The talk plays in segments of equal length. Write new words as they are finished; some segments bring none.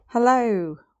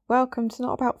Hello, welcome to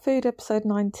Not About Food episode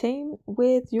 19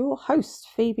 with your host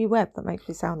Phoebe Webb. That makes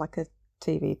me sound like a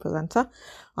TV presenter.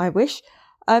 I wish.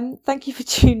 Thank you for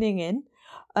tuning in.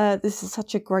 This is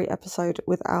such a great episode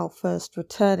with our first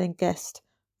returning guest,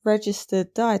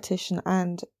 registered dietitian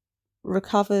and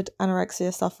recovered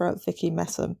anorexia sufferer Vicky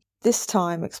Messam. This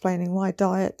time explaining why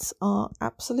diets are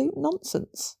absolute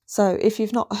nonsense. So if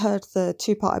you've not heard the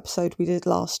two-part episode we did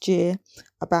last year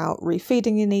about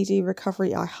refeeding in ED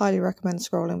recovery, I highly recommend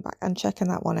scrolling back and checking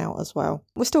that one out as well.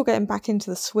 We're still getting back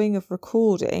into the swing of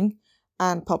recording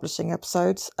and publishing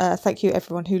episodes. Thank you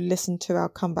everyone who listened to our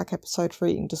comeback episode for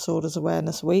Eating Disorders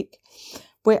Awareness Week.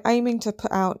 We're aiming to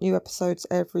put out new episodes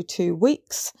every 2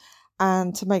 weeks.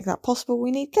 And to make that possible, we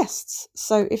need guests.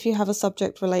 So if you have a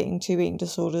subject relating to eating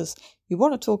disorders you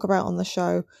want to talk about on the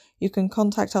show, you can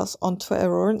contact us on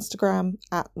Twitter or Instagram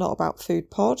at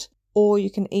notaboutfoodpod, or you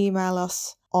can email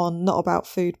us on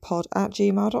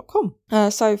notaboutfoodpod@gmail.com.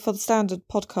 So for the standard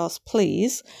podcast,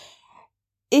 please,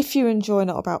 if you enjoy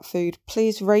Not About Food,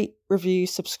 please rate, review,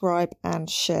 subscribe, and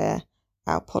share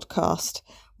our podcast.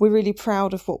 We're really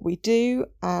proud of what we do,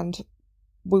 and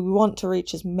we want to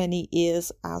reach as many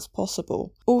ears as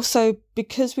possible. Also,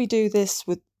 because we do this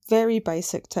with very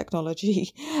basic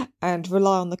technology and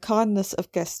rely on the kindness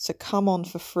of guests to come on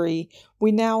for free,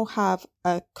 we now have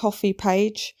a Ko-fi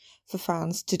page for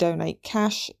fans to donate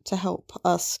cash to help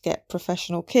us get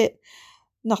professional kit.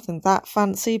 Nothing that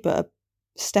fancy, but a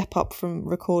step up from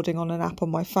recording on an app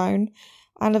on my phone,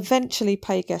 and eventually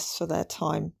pay guests for their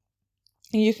time.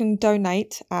 You can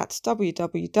donate at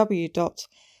www.ko-fi,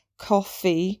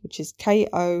 which is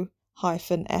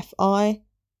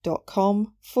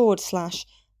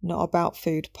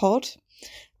ko-fi.com/notaboutfoodpod,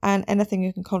 and anything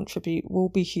you can contribute will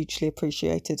be hugely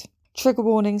appreciated. Trigger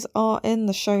warnings are in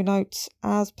the show notes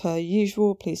as per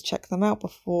usual. Please check them out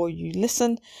before you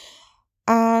listen.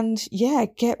 And yeah,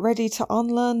 get ready to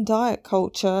unlearn diet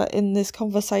culture in this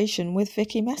conversation with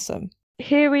Vicky Messam.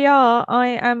 Here we are. I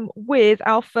am with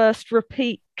our first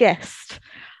repeat guest.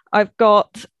 I've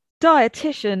got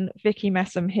dietitian Vicky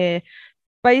Messam here,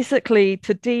 basically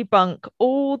to debunk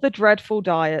all the dreadful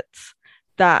diets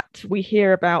that we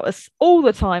hear about us all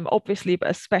the time, obviously,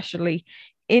 but especially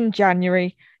in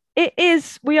January.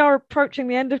 We are approaching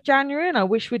the end of January, and I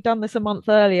wish we'd done this a month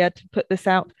earlier to put this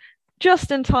out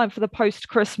just in time for the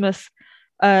post-Christmas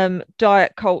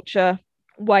diet culture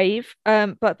wave.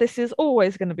 But this is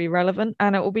always going to be relevant,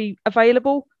 and it will be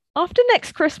available after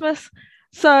next Christmas.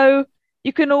 So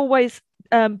you can always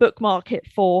bookmark it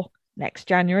for next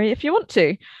January if you want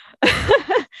to.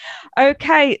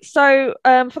 Okay, so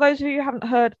for those of you who haven't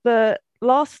heard the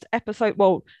last episode,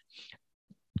 well,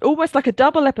 almost like a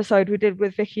double episode we did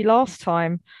with Vicky last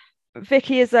time.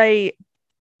 Vicky is a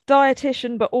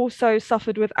dietitian, but also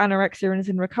suffered with anorexia and is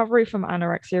in recovery from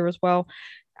anorexia as well,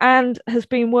 and has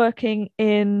been working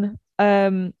in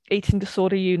eating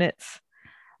disorder units,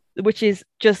 which is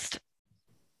just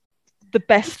the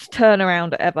best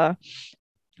turnaround ever.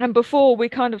 And before, we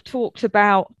kind of talked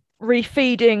about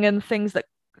refeeding and things that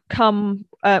come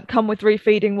with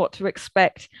refeeding, what to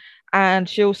expect. And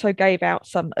she also gave out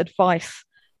some advice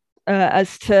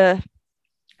as to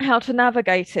how to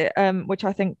navigate it, which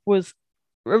I think was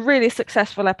a really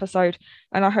successful episode,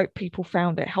 and I hope people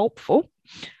found it helpful.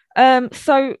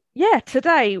 So yeah,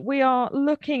 today we are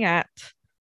looking at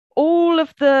all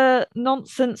of the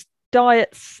nonsense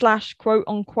diets / quote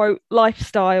unquote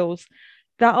lifestyles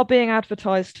that are being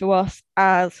advertised to us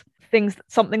as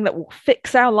something that will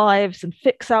fix our lives and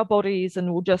fix our bodies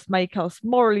and will just make us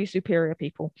morally superior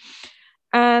people.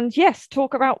 And yes,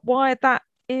 talk about why that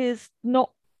is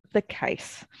not the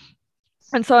case.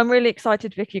 And so I'm really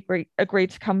excited Vicky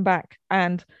agreed to come back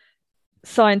and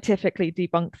scientifically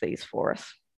debunk these for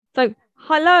us. So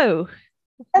hello.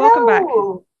 Welcome back.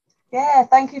 Yeah,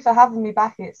 thank you for having me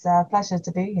back. It's a pleasure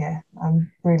to be here.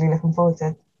 I'm really looking forward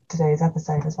to today's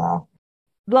episode as well.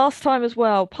 Last time as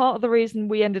well, part of the reason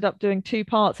we ended up doing 2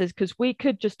 parts is because we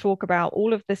could just talk about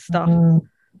all of this stuff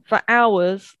for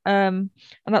hours, and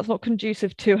that's not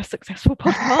conducive to a successful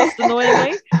podcast,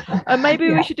 annoyingly.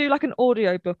 Maybe we should do like an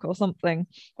audio book or something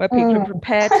where people are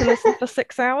prepared to listen for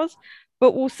 6 hours,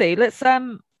 but we'll see. Let's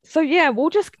so yeah, we're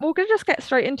gonna just get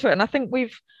straight into it. And I think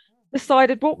we've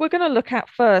decided what we're going to look at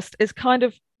first is kind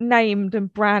of named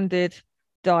and branded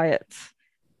diets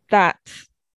that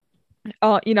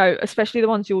are, especially the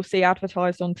ones you'll see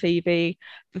advertised on TV,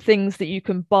 the things that you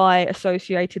can buy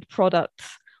associated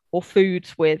products or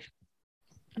foods with,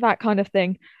 that kind of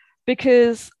thing.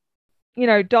 Because,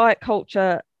 diet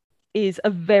culture is a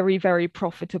very, very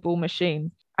profitable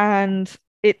machine. And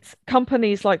it's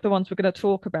companies like the ones we're going to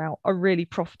talk about are really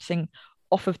profiting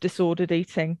off of disordered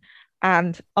eating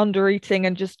and under eating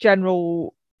and just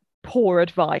general poor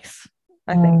advice,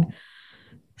 I think.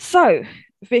 So,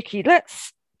 Vicky,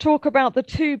 let's talk about the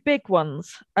two big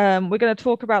ones. We're going to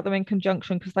talk about them in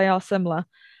conjunction because they are similar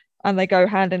and they go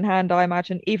hand in hand, I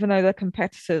imagine, even though they're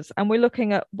competitors. And we're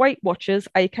looking at Weight Watchers,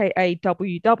 aka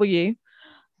WW,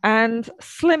 and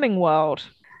Slimming World.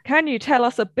 Can you tell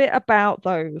us a bit about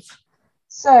those?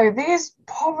 So these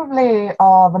probably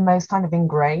are the most kind of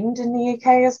ingrained in the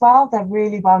UK as well. They're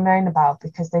really well known about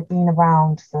because they've been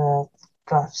around for,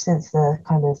 gosh, since the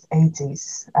kind of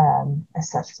 80s, as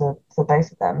such for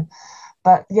both of them.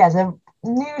 But yeah, the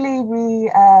newly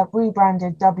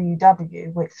rebranded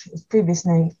WW, which was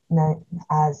previously known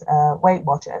as Weight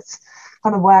Watchers,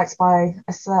 kind of works by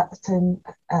assigning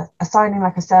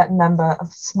like a certain number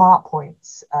of smart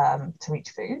points to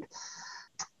each food.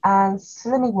 And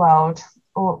Slimming World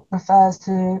refers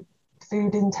to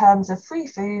food in terms of free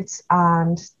foods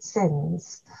and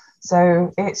sins.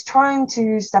 So it's trying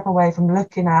to step away from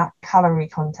looking at calorie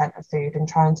content of food and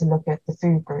trying to look at the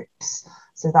food groups.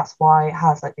 So that's why it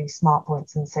has like these smart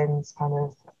points and sins kind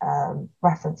of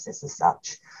references as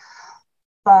such.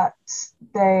 But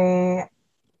they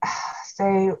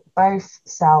both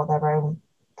sell their own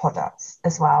products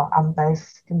as well, and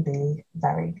both can be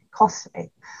very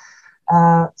costly.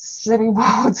 Slimming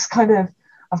World's kind of,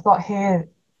 I've got here,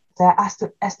 their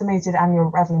estimated annual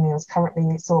revenue is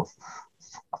currently sort of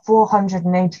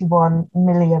 £481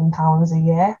 million a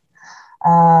year.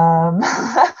 And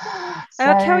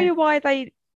I'll tell you why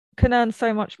they can earn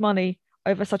so much money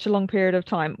over such a long period of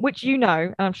time, which you know,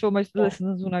 and I'm sure most of the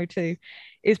listeners will know too,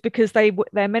 is because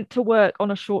they're meant to work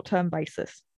on a short-term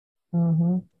basis.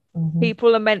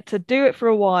 People are meant to do it for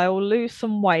a while, lose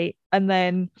some weight, and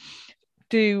then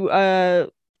do a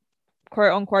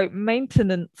quote unquote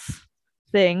maintenance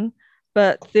thing.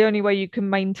 But the only way you can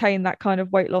maintain that kind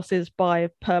of weight loss is by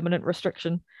permanent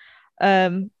restriction.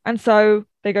 And so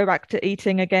they go back to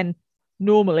eating again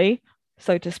normally,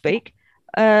 so to speak.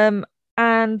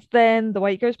 And then the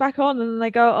weight goes back on, and then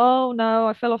they go, oh no,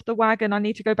 I fell off the wagon. I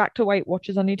need to go back to Weight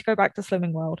Watchers. I need to go back to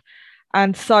Slimming World.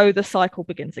 And so the cycle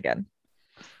begins again.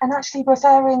 And actually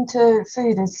referring to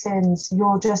food as sins,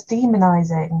 you're just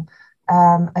demonizing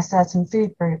a certain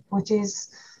food group, which is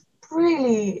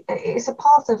really, it's a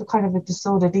part of kind of a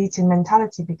disordered eating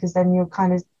mentality, because then you're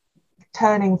kind of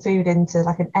turning food into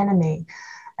like an enemy.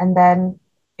 And then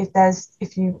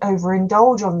if you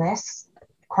overindulge on this,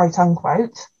 quote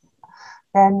unquote,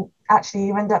 then actually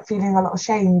you end up feeling a lot of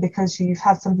shame because you've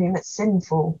had something that's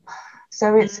sinful.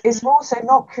 So it's also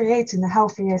not creating the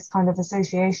healthiest kind of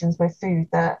associations with food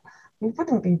that we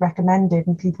wouldn't be recommended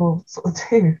and people sort of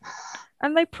do.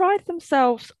 And they pride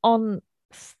themselves on,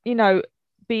 you know,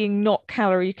 being not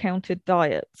calorie counted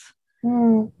diets.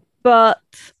 But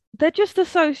they're just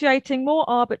associating more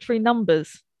arbitrary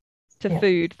numbers to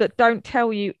food that don't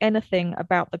tell you anything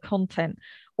about the content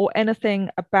or anything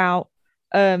about,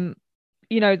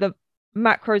 you know, the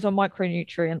macros or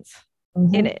micronutrients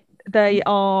in it. They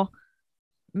are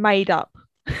made up.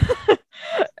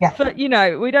 But you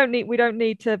know, we don't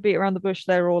need to beat around the bush.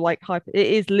 They're all like hype. It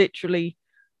is literally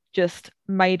just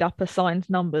made up assigned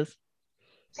numbers.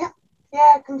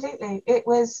 Yeah, completely. It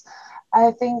was,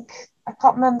 I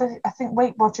can't remember, I think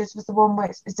Weight Watchers was the one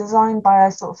which is designed by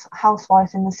a sort of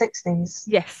housewife in the 60s.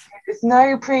 Yes. There's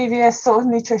no previous sort of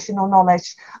nutritional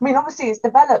knowledge. I mean, obviously it's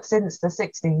developed since the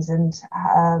 60s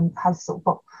and has sort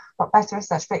of got better as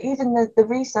such, but even the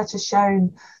research has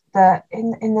shown that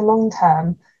in the long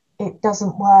term, it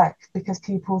doesn't work because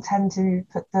people tend to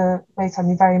put the weight on.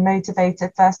 You're very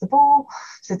motivated, first of all,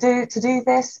 to do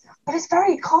this, but it's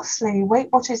very costly. Weight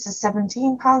Watchers is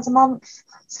 £17 a month.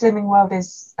 Slimming World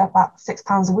is about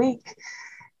 £6 a week.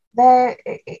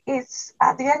 It's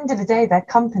at the end of the day, they're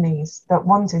companies that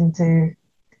wanting to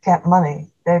get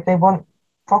money. They want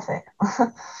profit.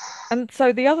 And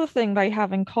so the other thing they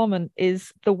have in common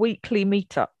is the weekly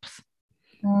meetups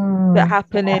that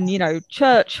happen in, you know,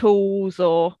 church halls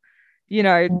or, you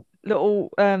know, little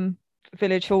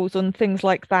village halls and things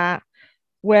like that,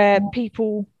 where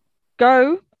people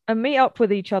go and meet up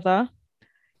with each other,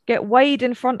 get weighed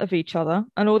in front of each other.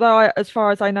 And although as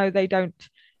far as I know, they don't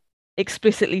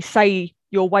explicitly say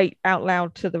your weight out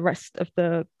loud to the rest of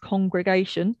the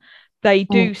congregation, they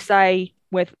do say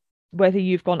whether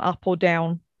you've gone up or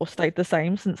down or stayed the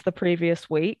same since the previous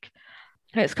week.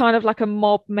 It's kind of like a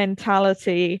mob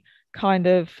mentality kind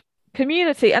of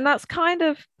community, and that's kind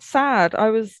of sad.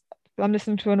 I'm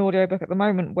listening to an audiobook at the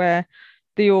moment where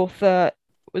the author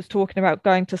was talking about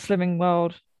going to Slimming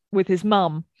World with his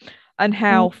mum and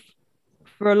how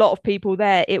for a lot of people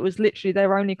there it was literally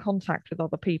their only contact with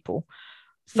other people.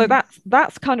 So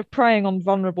that's kind of preying on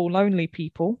vulnerable, lonely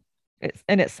people. It's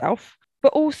in itself,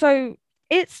 but also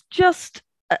it's just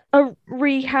a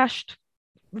rehashed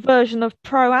version of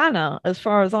Pro Anna, as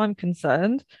far as I'm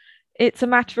concerned. It's a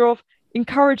matter of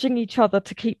encouraging each other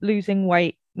to keep losing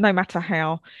weight, no matter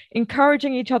how,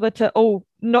 encouraging each other to, oh,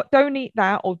 not don't eat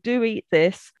that or do eat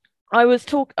this.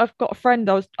 I've got a friend,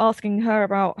 I was asking her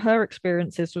about her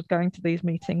experiences with going to these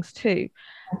meetings too.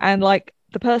 And like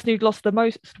the person who'd lost the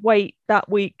most weight that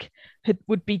week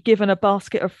would be given a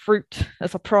basket of fruit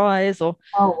as a prize or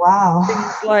Oh, wow.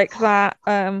 things like that.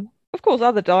 Of course,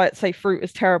 other diets say fruit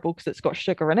is terrible because it's got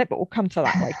sugar in it, but we'll come to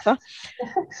that later.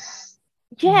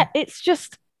 Yeah,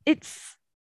 it's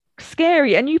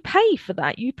scary, and you pay for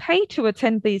that. You pay to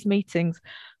attend these meetings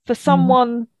for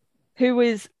someone who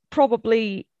is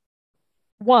probably,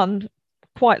 one,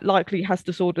 quite likely has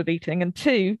disordered eating, and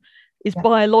two, is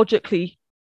biologically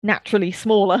naturally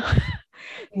smaller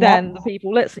than the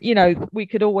people. We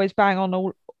could always bang on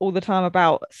all the time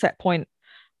about set point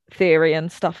theory and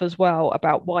stuff as well,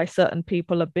 about why certain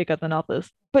people are bigger than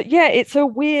others. But yeah, it's a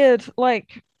weird,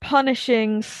 like,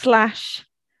 punishing slash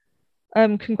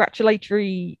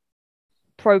congratulatory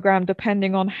program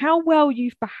depending on how well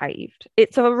you've behaved.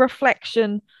 It's a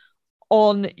reflection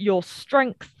on your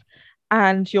strength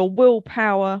and your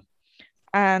willpower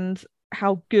and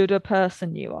how good a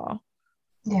person you are.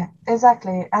 Yeah,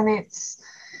 exactly. And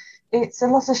it's a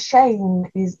lot of shame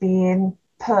is being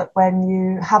put when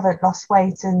you haven't lost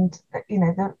weight, and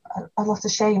a lot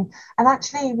of shame. And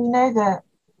actually, we know that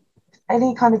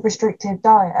any kind of restrictive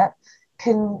diet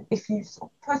can, if you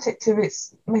put it to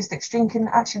its most extreme, can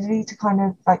actually lead to kind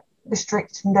of like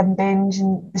restrict and then binge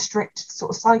and restrict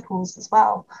sort of cycles as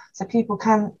well. So people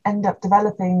can end up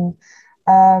developing,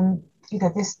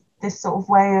 this sort of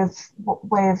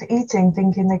way of eating,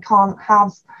 thinking they can't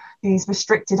have these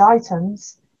restricted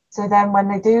items. So then when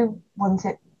they do want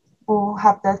it, will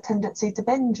have the tendency to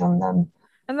binge on them.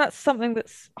 And that's something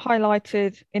that's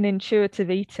highlighted in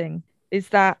intuitive eating, is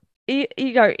that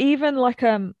even like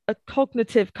a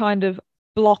cognitive kind of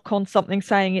block on something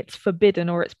saying it's forbidden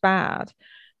or it's bad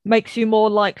makes you more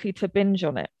likely to binge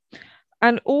on it.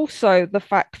 And also the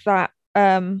fact that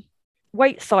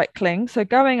weight cycling, so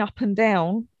going up and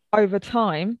down over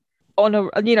time on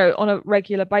a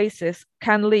regular basis,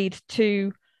 can lead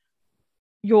to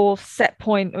your set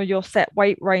point or your set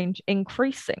weight range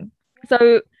increasing.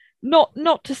 So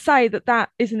not to say that that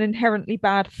is an inherently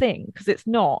bad thing, because it's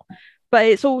not, but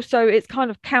it's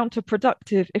kind of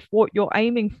counterproductive if what you're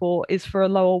aiming for is for a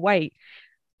lower weight,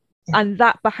 and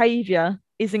that behavior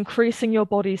is increasing your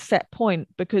body's set point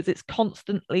because it's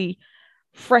constantly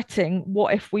fretting,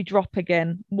 what if we drop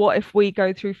again, what if we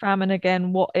go through famine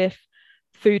again, what if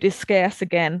food is scarce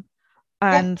again,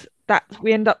 and that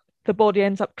the body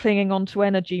ends up clinging onto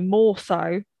energy more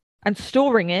so and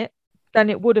storing it than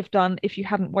it would have done if you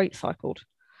hadn't weight cycled.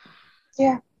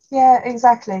 Yeah,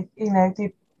 exactly.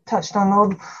 You touched on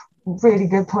all really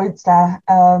good points there.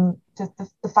 Just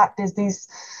the fact is these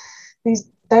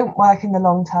don't work in the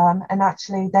long term, and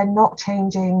actually they're not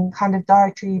changing kind of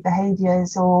dietary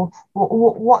behaviors or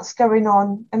what's going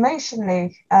on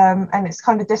emotionally. And it's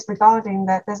kind of disregarding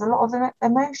that there's a lot of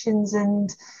emotions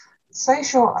and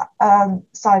social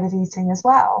side of eating as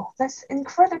well. That's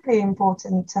incredibly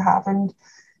important to have, and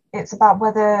it's about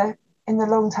whether in the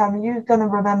long term you're going to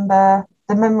remember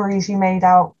the memories you made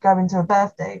out going to a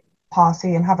birthday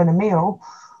party and having a meal,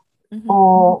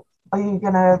 or are you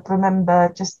going to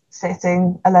remember just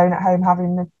sitting alone at home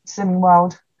having the Slimming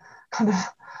World kind of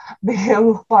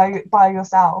meal by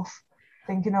yourself,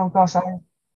 thinking, oh gosh,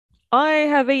 I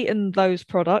have eaten those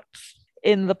products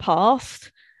in the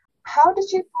past. How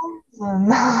did you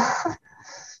find them?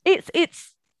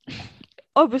 It's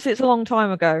obviously it's a long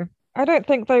time ago. I don't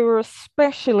think they were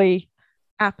especially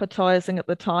appetizing at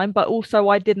the time, but also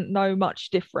I didn't know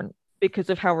much different because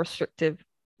of how restrictive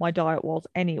my diet was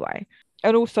anyway.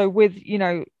 And also with,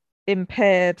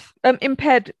 impaired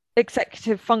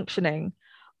executive functioning,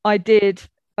 I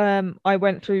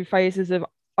went through phases of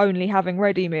only having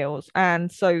ready meals,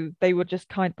 and so they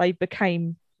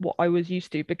became what I was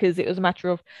used to, because it was a matter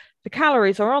of the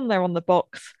calories are on there on the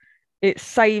box. It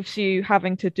saves you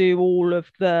having to do all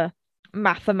of the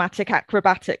mathematic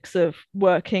acrobatics of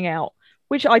working out,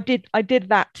 which I did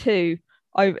that too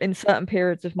in certain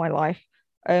periods of my life,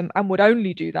 and would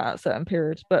only do that at certain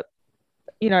periods. But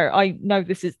I know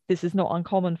this is not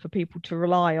uncommon for people to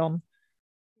rely on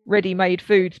ready-made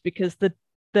foods because the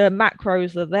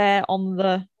macros are there on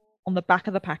the back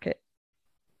of the packet.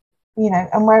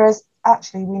 And whereas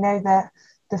actually we know that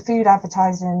the food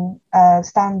advertising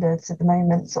standards at the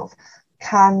moment sort of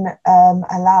can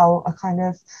allow a kind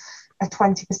of a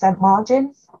 20%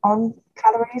 margin on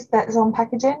calories that is on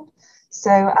packaging.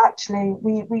 So actually,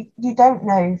 you don't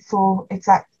know for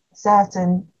exact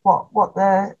certain what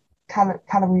the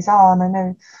calories are, and I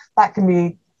know that can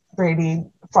be really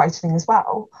frightening as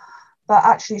well. But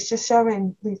actually, it's just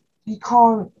showing you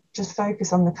can't just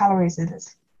focus on the calories;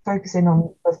 it's focusing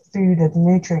on the food and the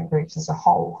nutrient groups as a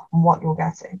whole and what you're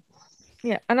getting.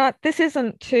 Yeah, and this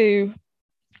isn't to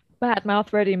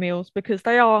badmouth ready meals because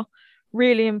they are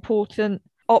really important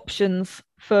options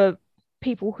for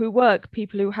people who work,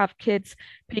 people who have kids,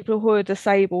 people who are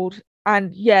disabled,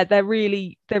 and yeah, they're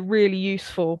really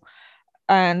useful,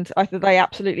 and I think they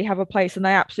absolutely have a place, and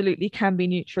they absolutely can be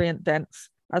nutrient dense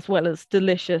as well as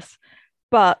delicious,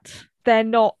 but they're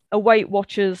not a Weight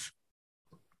Watchers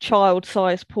child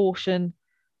size portion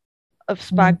of Mm.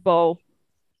 spag bowl.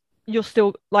 You're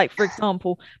still, like, for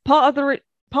example, part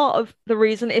of the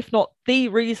reason, if not the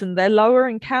reason, they're lower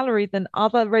in calorie than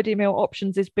other ready meal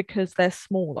options is because they're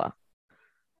smaller.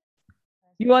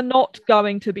 You are not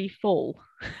going to be full.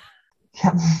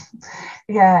 Yeah,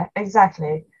 yeah,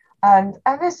 exactly. And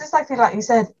it's exactly like you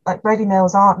said, like ready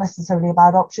meals aren't necessarily a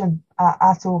bad option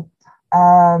at all.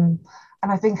 Um,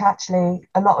 and I think actually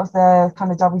a lot of the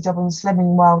kind of WW and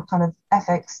slimming world kind of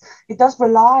ethics, it does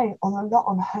rely on a lot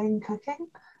on home cooking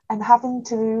and having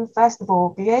to, first of all,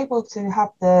 be able to have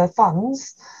the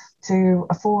funds to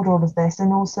afford all of this,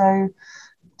 and also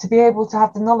to be able to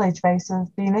have the knowledge base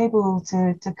of being able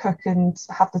to cook and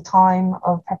have the time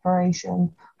of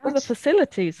preparation, And the which,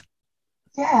 facilities.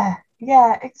 yeah,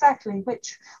 yeah, exactly,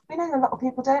 which we know a lot of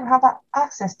people don't have that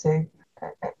access to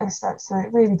as such, so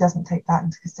it really doesn't take that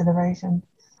into consideration.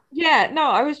 Yeah,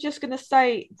 no, I was just going to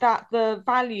say that the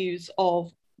values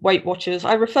of Weight Watchers,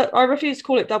 I refuse to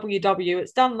call it WW.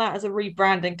 It's done that as a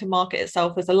rebranding to market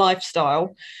itself as a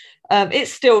lifestyle.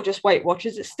 It's still just Weight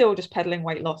Watchers. It's still just peddling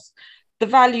weight loss. The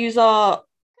values are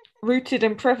rooted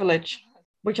in privilege,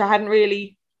 which I hadn't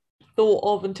really thought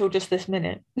of until just this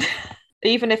minute.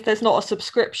 Even if there's not a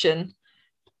subscription,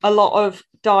 a lot of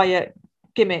diet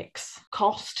gimmicks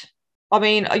cost. I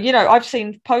mean, I've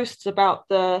seen posts about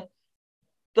the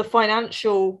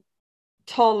financial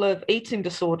toll of eating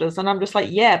disorders, and I'm just like,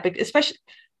 yeah, but especially,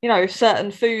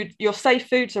 certain food, your safe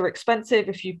foods are expensive.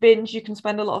 If you binge, you can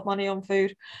spend a lot of money on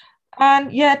food.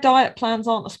 And yeah, diet plans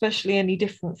aren't especially any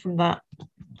different from that.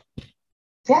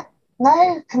 Yeah,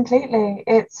 no, completely.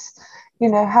 It's,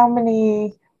 how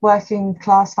many working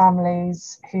class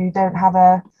families who don't have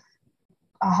a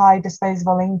high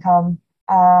disposable income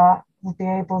would be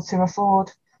able to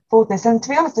afford this. And to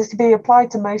be honest, this could be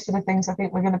applied to most of the things I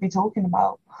think we're going to be talking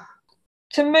about.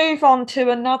 To move on to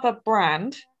another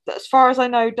brand that, as far as I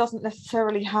know, doesn't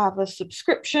necessarily have a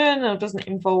subscription or doesn't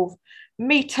involve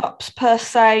meetups per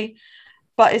se,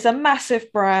 but is a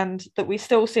massive brand that we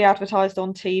still see advertised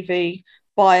on TV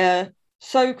by a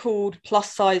so-called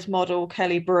plus size model,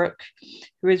 Kelly Brook,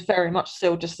 who is very much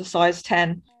still just a size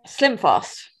 10,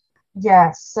 SlimFast.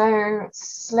 Yeah, so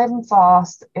Slim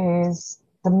Fast is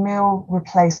the meal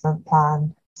replacement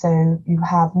plan. So you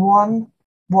have one,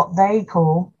 what they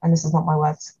call, and this is not my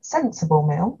words, sensible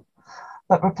meal,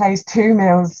 but replace two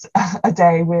meals a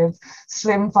day with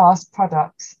Slim Fast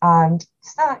products and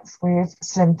snacks with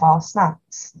Slim Fast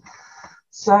snacks.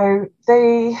 So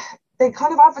they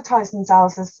kind of advertise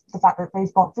themselves as the fact that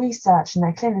they've got research and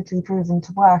they're clinically proven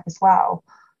to work as well.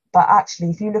 But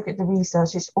actually, if you look at the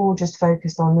research, it's all just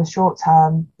focused on the short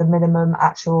term, the minimum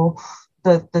actual,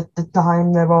 the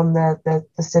time they're on the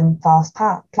Slim Fast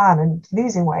plan and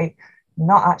losing weight,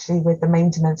 not actually with the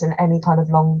maintenance and any kind of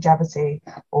longevity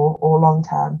or long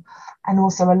term. And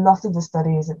also, a lot of the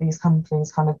studies that these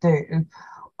companies kind of do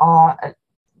are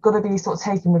got to be sort of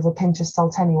taken with a pinch of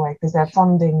salt anyway, because they're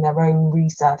funding their own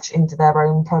research into their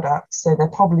own products. So they're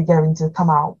probably going to come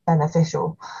out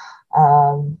beneficial.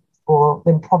 Or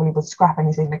they probably would scrap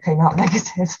anything that came out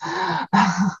negative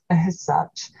as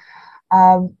such.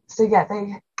 So yeah,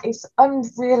 it's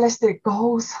unrealistic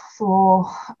goals for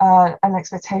and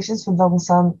expectations for long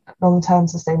term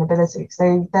sustainability. So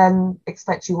they then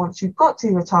expect you, once you've got to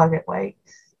your target weight,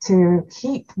 to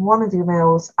keep one of your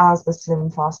meals as the Slim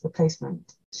Fast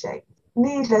replacement shape.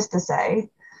 Needless to say,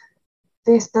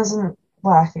 this doesn't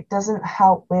work. It doesn't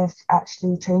help with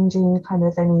actually changing kind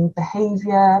of any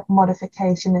behavior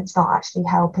modification. It's not actually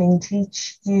helping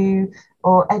teach you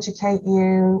or educate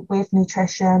you with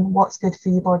nutrition, what's good for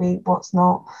your body, what's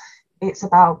not. It's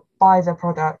about buy the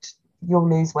product, you'll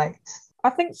lose weight. I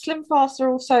think SlimFast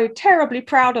are also terribly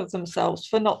proud of themselves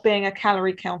for not being a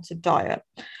calorie counted diet,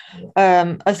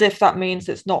 as if that means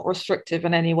it's not restrictive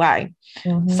in any way.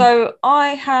 Mm-hmm. So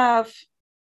I have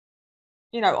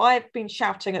I've been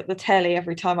shouting at the telly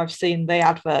every time I've seen the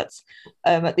adverts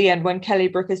at the end when Kelly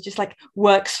Brook is just like,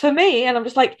 works for me. And I'm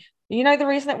just like, the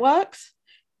reason it works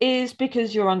is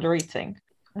because you're under eating.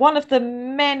 One of the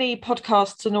many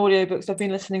podcasts and audiobooks I've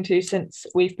been listening to since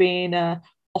we've been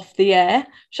off the air,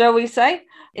 shall we say,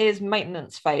 is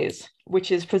Maintenance Phase,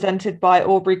 which is presented by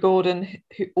Aubrey Gordon,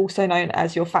 who also known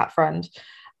as Your Fat Friend,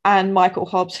 and Michael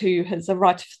Hobbs, who is a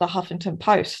writer for the Huffington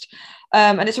Post.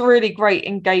 And it's a really great,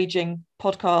 engaging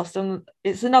podcast. And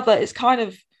it's kind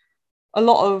of a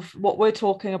lot of what we're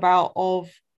talking about, of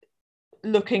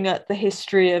looking at the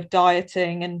history of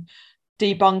dieting and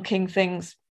debunking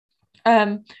things.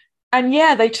 And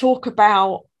they talk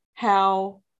about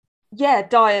how,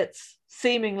 diets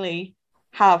seemingly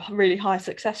have really high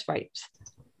success rates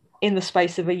in the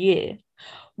space of a year.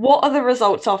 What are the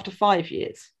results after 5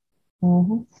 years?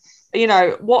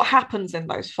 Mm-hmm. What happens in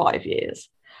those 5 years?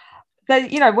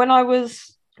 When I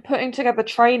was putting together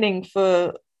training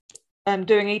for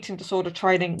doing eating disorder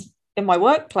training in my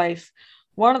workplace,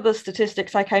 one of the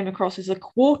statistics I came across is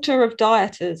 1/4 of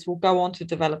dieters will go on to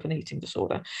develop an eating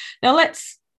disorder. Now,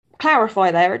 let's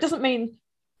clarify there. It doesn't mean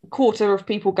 1/4 of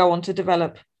people go on to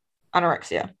develop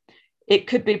anorexia. It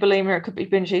could be bulimia, it could be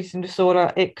binge eating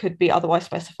disorder, it could be otherwise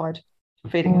specified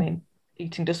feeding and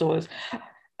eating disorders.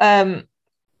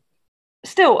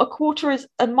 Still, 1/4 is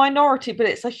a minority, but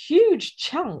it's a huge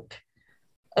chunk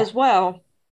as well.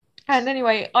 And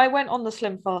anyway, I went on the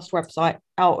Slim Fast website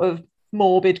out of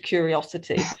morbid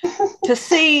curiosity to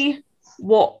see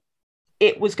what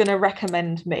it was going to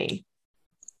recommend me.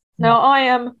 Now, I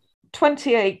am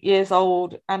 28 years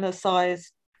old and a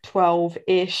size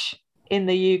 12-ish in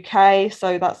the UK,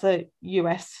 so that's a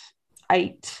US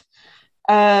 8.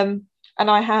 And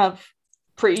I have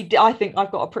I think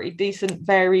I've got a pretty decent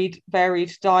varied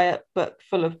diet, but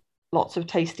full of lots of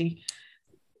tasty,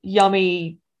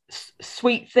 yummy,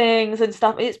 sweet things and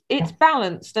stuff. It's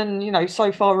balanced and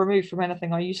so far removed from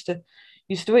anything I used to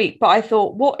eat. But I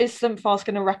thought, what is Slim Fast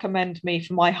going to recommend me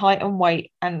for my height and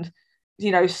weight and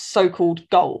so-called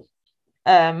goal?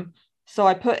 So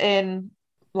I put in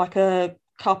like a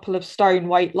couple of stone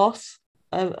weight loss,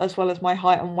 as well as my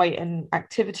height and weight and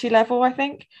activity level, I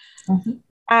think. Mm-hmm.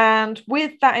 And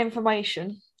with that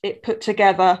information, it put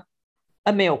together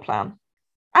a meal plan.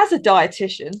 As a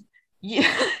dietitian,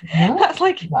 that's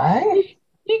like, right.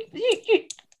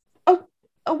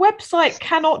 A website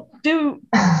cannot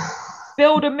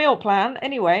build a meal plan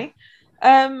anyway.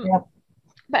 But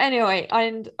anyway,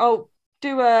 and I'll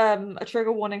do a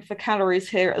trigger warning for calories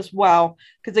here as well,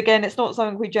 because again, it's not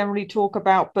something we generally talk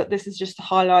about, but this is just to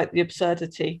highlight the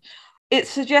absurdity. Its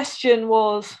suggestion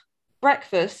was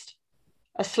breakfast,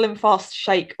 a Slim Fast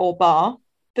shake or bar.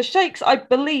 The shakes, I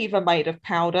believe, are made of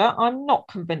powder. I'm not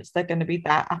convinced they're going to be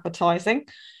that appetizing.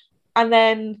 And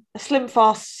then a Slim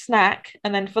Fast snack,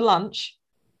 and then for lunch,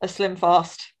 a Slim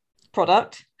Fast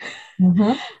product,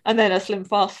 and then a Slim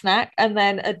Fast snack, and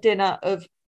then a dinner of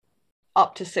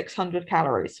up to 600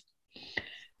 calories.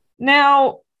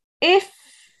 Now, if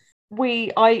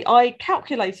I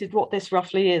calculated what this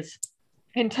roughly is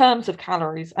in terms of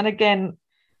calories, and again,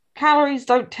 calories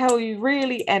don't tell you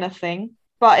really anything,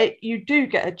 but you do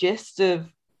get a gist of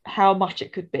how much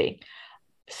it could be.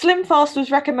 Slim Fast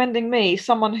was recommending me,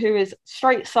 someone who is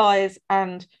straight size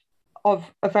and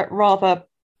of a rather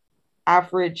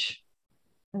average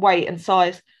weight and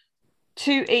size,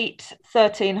 to eat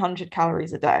 1,300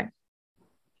 calories a day.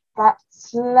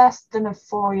 That's less than a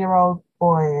 4-year-old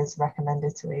boy is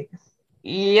recommended to eat.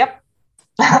 Yep.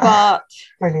 But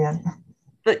brilliant.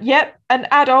 But yep, an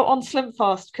adult on Slim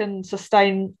Fast can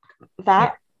sustain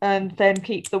that and then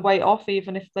keep the weight off,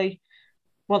 even if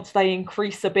once they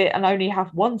increase a bit and only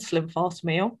have one Slim Fast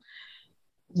meal.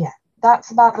 Yeah,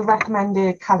 that's about the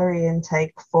recommended calorie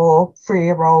intake for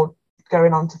 3-year-old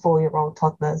going on to 4-year-old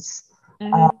toddlers.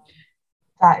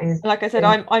 That is, like I said,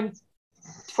 I'm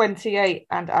 28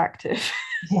 and active.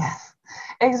 Yeah,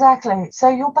 exactly. So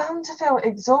you're bound to feel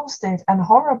exhausted and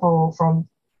horrible from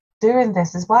doing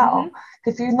this as well.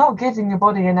 If you're not giving your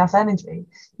body enough energy,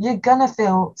 you're gonna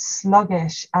feel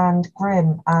sluggish and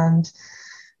grim, and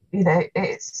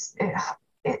it's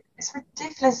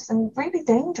ridiculous and really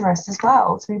dangerous as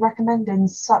well to be recommending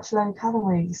such low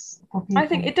calories for people. I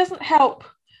think it doesn't help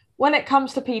when it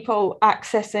comes to people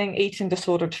accessing eating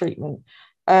disorder treatment.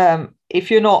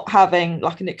 If you're not having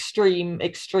like an extreme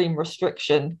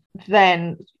restriction,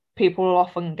 then people will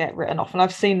often get written off, and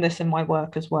I've seen this in my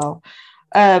work as well.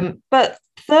 But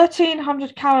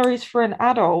 1,300 calories for an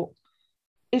adult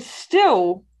is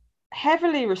still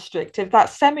heavily restrictive.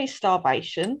 That's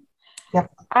semi-starvation.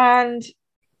 Yep. And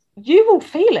you will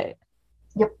feel it.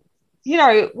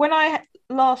 Yep. When I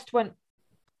last went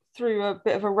through a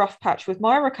bit of a rough patch with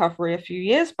my recovery a few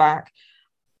years back,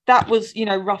 that was,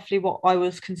 roughly what I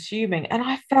was consuming. And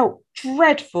I felt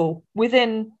dreadful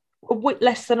within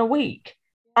less than a week.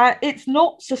 It's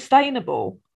not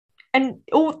sustainable. And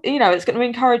it's going to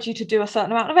encourage you to do a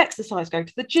certain amount of exercise, go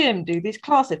to the gym, do these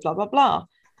classes, blah, blah, blah.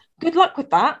 Good luck with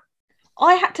that.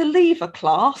 I had to leave a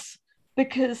class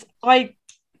because I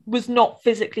was not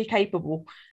physically capable.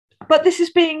 But this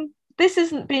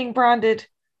isn't being branded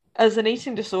as an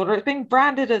eating disorder. It's being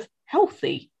branded as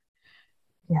healthy.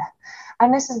 Yeah.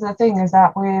 And this is the thing, is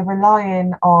that we're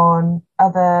relying on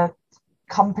other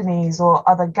companies or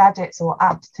other gadgets or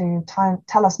apps to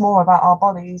tell us more about our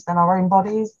bodies than our own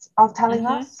bodies are telling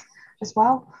us as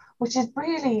well, which is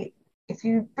really, if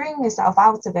you bring yourself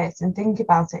out of it and think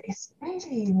about it, it's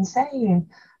really insane.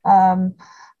 And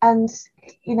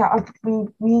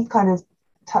we kind of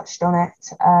touched on it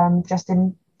just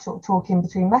in talking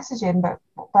between messaging, but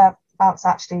whereabouts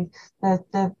actually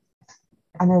the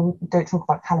I know we don't talk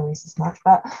about calories as much,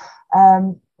 but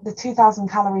the 2,000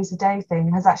 calories a day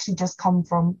thing has actually just come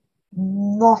from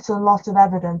not a lot of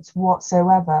evidence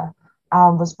whatsoever.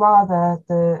 Was rather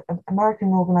the American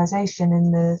organization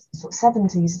in the sort of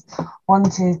 70s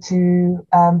wanted to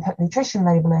put nutrition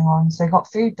labeling on, so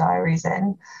got food diaries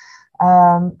in,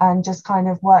 and just kind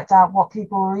of worked out what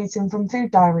people were eating from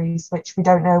food diaries, which we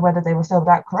don't know whether they were filled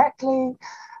out correctly,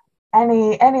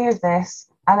 any of this.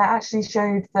 And it actually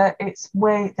showed that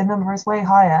the number is way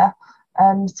higher,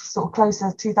 and sort of closer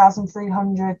to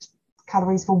 2,300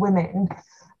 calories for women,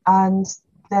 and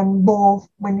then more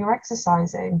when you're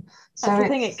exercising. So that's the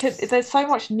thing, there's so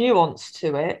much nuance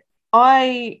to it.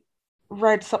 I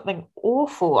read something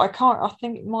awful. I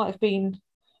think it might have been,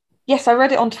 yes, I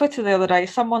read it on Twitter the other day.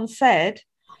 Someone said,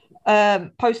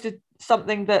 posted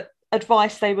something, that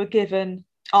advice they were given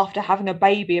after having a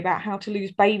baby about how to lose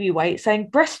baby weight,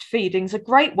 saying breastfeeding's a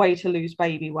great way to lose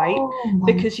baby weight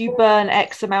because you burn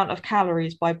X amount of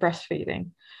calories by breastfeeding.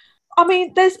 I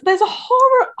mean, there's a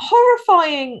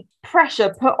horrifying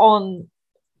pressure put on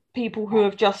people who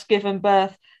have just given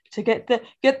birth to get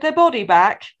their body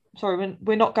back. Sorry,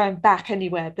 we're not going back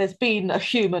anywhere. There's been a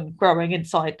human growing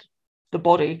inside the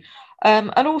body.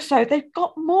 And also, they've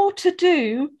got more to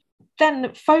do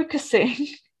than focusing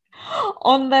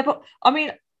on their body. I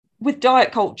mean, with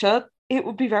diet culture, it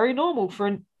would be very normal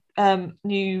for a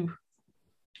new,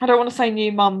 I don't want to say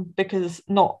new mum, because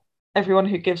not everyone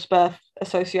who gives birth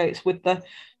associates with the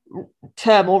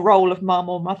term or role of mum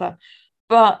or mother,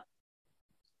 but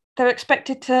they're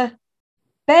expected to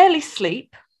barely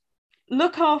sleep,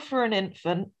 look after an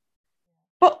infant,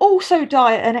 but also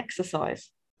diet and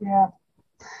exercise. Yeah.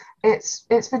 It's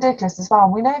ridiculous as well.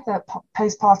 We know that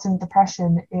postpartum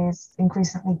depression is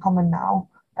increasingly common now,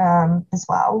 as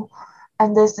well.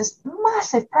 And there's this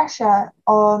massive pressure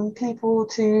on people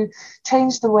to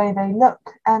change the way they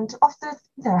look. And often,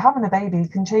 having a baby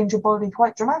can change your body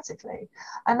quite dramatically.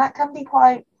 And that can be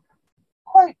quite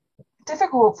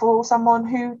difficult for someone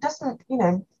who doesn't,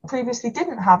 previously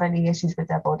didn't have any issues with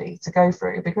their body to go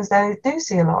through, because they do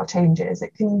see a lot of changes.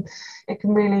 It can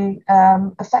really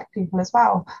affect people as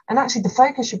well. And actually, the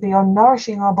focus should be on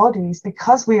nourishing our bodies,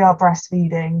 because we are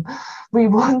breastfeeding. We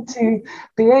want to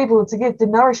be able to give the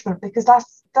nourishment, because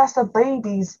that's a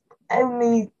baby's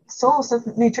only source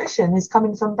of nutrition is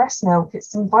coming from breast milk.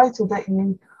 It's vital that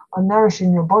you are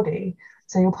nourishing your body,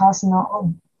 so you're passing that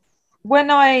on.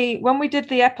 When we did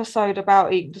the episode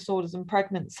about eating disorders and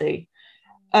pregnancy,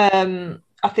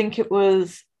 I think it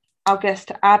was our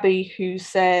guest Abby who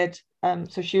said,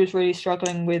 so she was really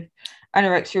struggling with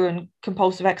anorexia and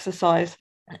compulsive exercise,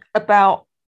 about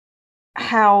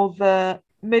how the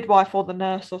midwife or the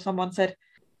nurse or someone said,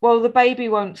 well, the baby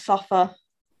won't suffer.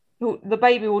 The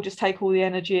baby will just take all the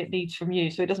energy it needs from you,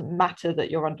 so it doesn't matter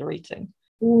that you're under eating.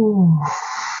 Ooh,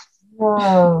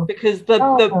 no. Because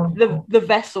the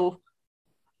vessel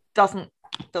doesn't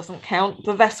count.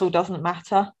 The vessel doesn't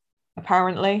matter,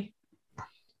 apparently.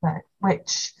 No,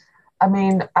 which, I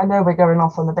mean, I know we're going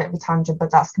off on a bit of a tangent,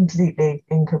 but that's completely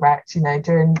incorrect.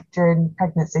 During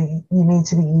pregnancy, you need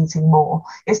to be eating more.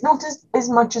 It's not as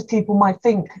much as people might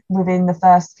think within the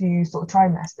first few sort of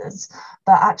trimesters,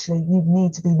 but actually you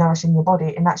need to be nourishing your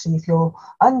body. And actually, if you're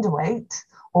underweight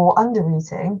or under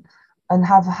eating and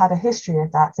have had a history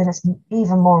of that, then it's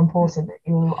even more important that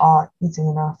you are eating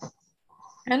enough.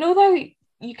 And although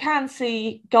you can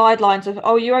see guidelines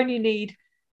of, you only need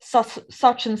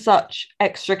such and such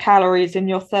extra calories in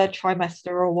your third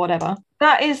trimester or whatever,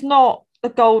 that is not the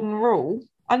golden rule.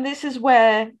 And this is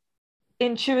where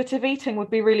intuitive eating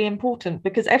would be really important,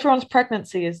 because everyone's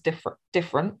pregnancy is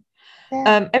different.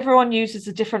 Yeah. Everyone uses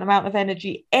a different amount of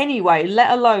energy anyway,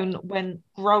 let alone when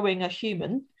growing a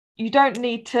human. you don't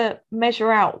need to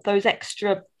measure out those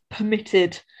extra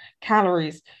permitted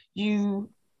calories.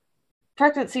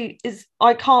 Pregnancy is,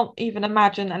 I can't even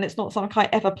imagine, and it's not something I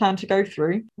ever plan to go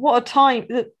through. What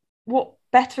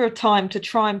better a time to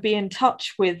try and be in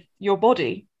touch with your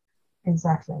body.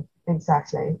 Exactly.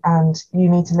 And you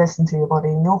need to listen to your body,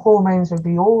 and your hormones will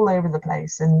be all over the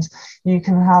place, and you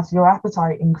can have your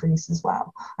appetite increase as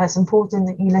well. And it's important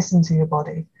that you listen to your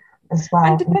body as well.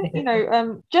 And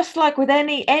depending, just like with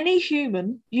any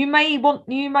human, you may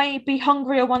be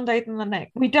hungrier one day than the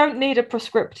next. We don't need a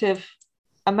prescriptive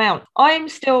amount. I'm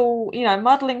still,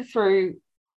 muddling through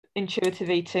intuitive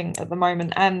eating at the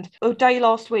moment, and a day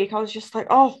last week I was just like,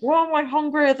 oh, why am I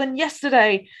hungrier than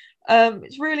yesterday?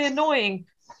 It's really annoying,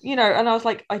 and I was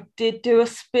like, I did do a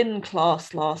spin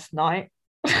class last night.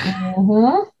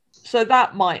 Mm-hmm. So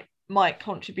that might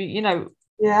contribute,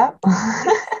 Yeah.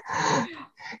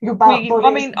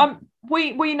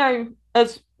 We know,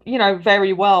 as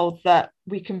very well, that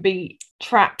we can be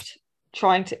trapped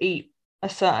trying to eat a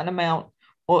certain amount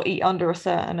or eat under a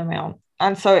certain amount.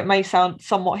 And so it may sound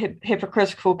somewhat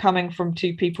hypocritical coming from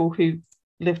two people who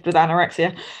lived with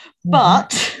anorexia,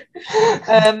 but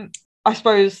I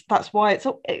suppose that's why it's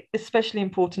especially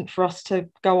important for us to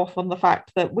go off on the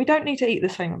fact that we don't need to eat the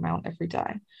same amount every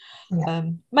day. Yeah.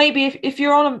 Maybe if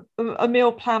you're on a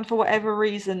meal plan for whatever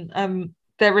reason,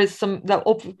 there is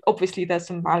obviously there's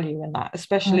some value in that,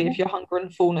 especially if your hunger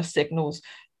and fullness signals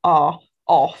are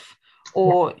off,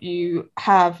 or you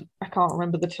have, I can't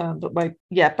remember the term, but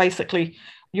basically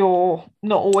you're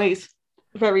not always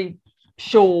very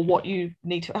sure what you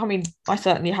need to. I mean, I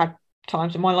certainly had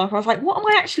times in my life I was like, what am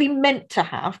I actually meant to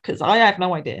have? Because I have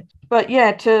no idea. But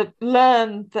to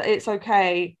learn that it's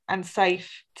okay and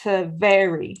safe to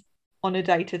vary on a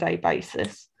day-to-day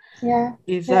basis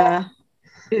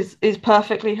is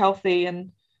perfectly healthy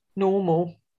and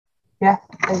normal. Yeah,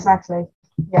 exactly.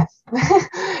 Yes.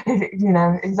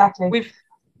 Exactly.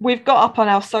 We've got up on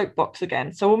our soapbox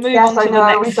again, so we'll move on to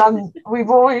the next. We've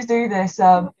always do this,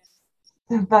 but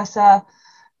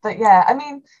yeah, I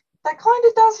mean, that kind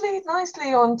of does lead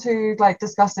nicely onto like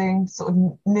discussing sort of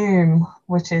Noom,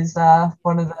 which is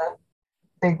one of the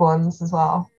big ones as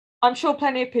well. I'm sure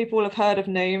plenty of people have heard of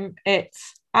Noom.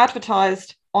 It's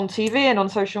advertised on TV and on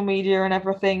social media and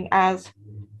everything as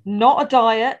not a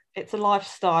diet, it's a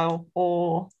lifestyle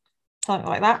or something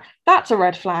like that. That's a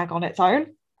red flag on its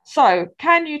own. So,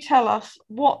 can you tell us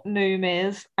what Noom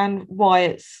is and why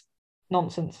it's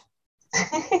nonsense?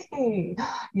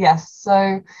 Yes,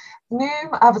 so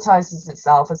Noom advertises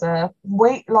itself as a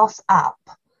weight loss app,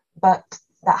 but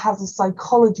that has a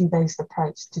psychology-based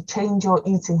approach to change your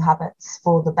eating habits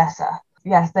for the better.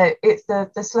 Yes, the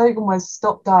slogan was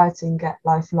 "Stop dieting, get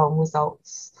lifelong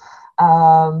results,"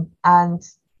 and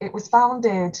it was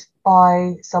founded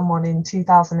by someone in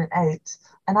 2008,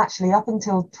 and actually up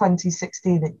until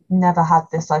 2016 it never had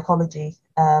the psychology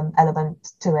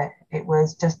element to it. It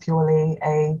was just purely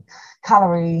a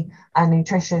calorie and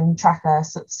nutrition tracker,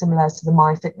 similar to the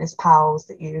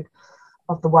MyFitnessPals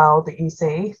of the world that you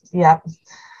see. Yeah.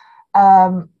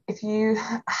 If you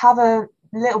have a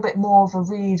little bit more of a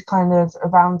read kind of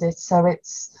around it, so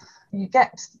you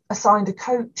get assigned a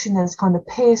coach and there's kind of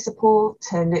peer support,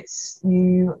 and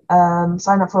you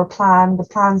sign up for a plan. The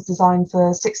plan's designed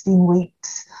for 16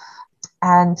 weeks,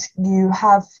 and you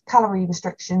have calorie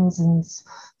restrictions, and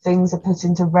things are put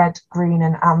into red, green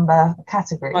and amber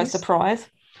categories. By surprise.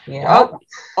 Yeah.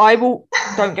 I will,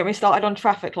 don't get me started on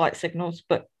traffic light signals,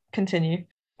 but continue.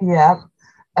 Yeah.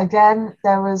 Again,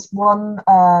 there was one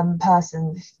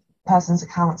person's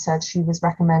account said she was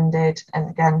recommended, and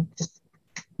again, just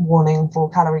warning for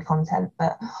calorie content,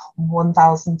 but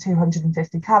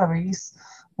 1,250 calories,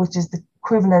 which is the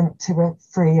equivalent to a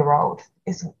 3-year-old.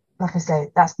 It's, like I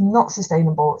say, that's not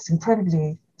sustainable. It's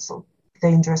incredibly sort of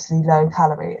dangerously low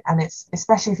calorie, and it's,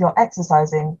 especially if you're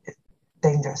exercising, it's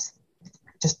dangerous.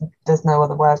 Just there's no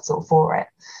other word sort of for it.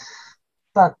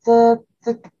 But the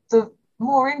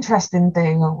more interesting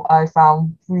thing I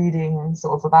found reading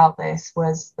sort of about this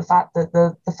was the fact that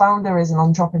the founder is an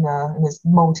entrepreneur and is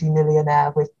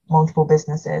multi-millionaire with multiple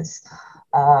businesses.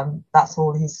 That's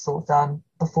all he's sort of done.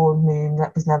 Before Noom,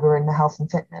 that was never in the health and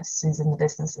fitness. He's in the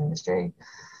business industry.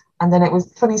 And then it was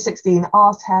 2016,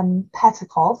 Artem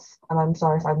Petakov, and I'm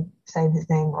sorry if I'm saying his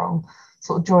name wrong,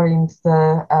 sort of joined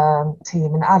the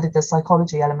team and added the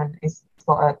psychology element. He's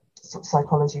got a sort of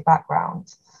psychology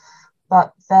background.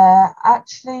 But they're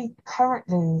actually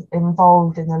currently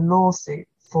involved in a lawsuit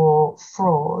for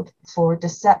fraud for a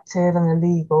deceptive and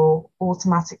illegal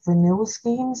automatic renewal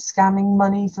scheme, scamming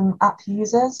money from app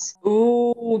users.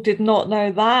 Oh, did not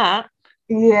know that.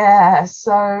 Yeah,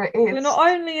 so So it's, not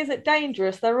only is it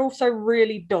dangerous, they're also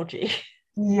really dodgy.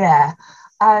 yeah,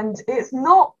 and it's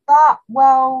not that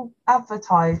well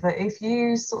advertised, but if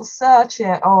you sort of search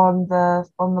it on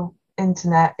the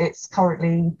internet, it's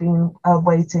currently been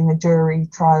awaiting a jury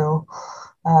trial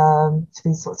to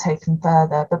be sort of taken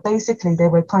further. But basically, they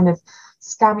were kind of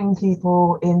scamming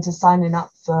people into signing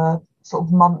up for sort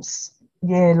of months,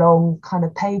 year-long kind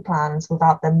of pay plans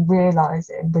without them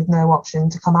realizing, with no option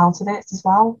to come out of it as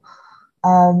well.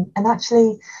 And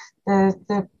actually,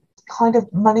 the kind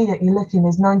of money that you're looking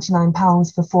is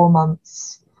 £99 for 4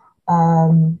 months.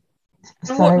 Um, And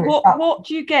so it's about, what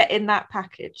do you get in that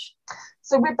package?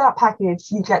 so with that package,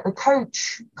 you get the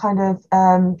coach kind of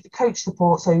coach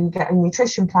support. So you get a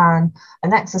nutrition plan,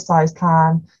 an exercise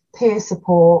plan, peer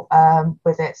support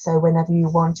with it. So whenever you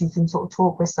want, you can sort of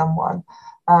talk with someone.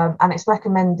 And it's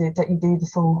recommended that you do the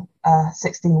full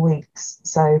 16 weeks.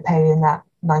 So paying that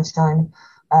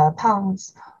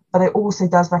 £99. But it also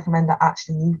does recommend that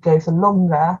actually you go for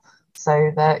longer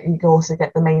so that you can also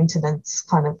get the maintenance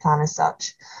kind of plan as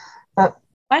such. But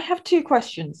I have two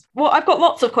questions. Well, I've got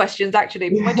lots of questions actually,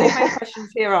 but my two main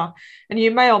questions here are, and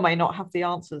you may or may not have the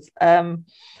answers,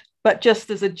 but just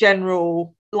as a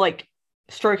general, like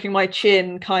stroking my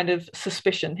chin kind of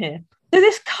suspicion here. So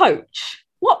this coach,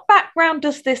 what background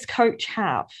does this coach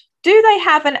have? Do they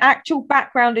have an actual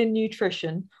background in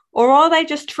nutrition, or are they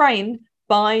just trained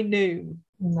by Noom?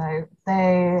 No,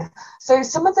 so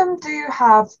some of them do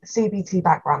have CBT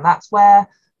background. That's where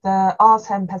the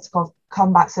Artem Petkov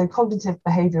come back. So cognitive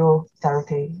behavioral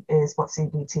therapy is what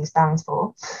CBT stands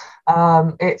for.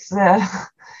 It's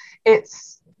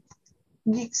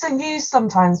so used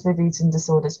sometimes with eating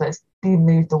disorders, but it's been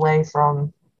moved away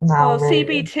from now, Well, really.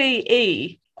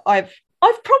 CBTE,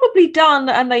 I've probably done,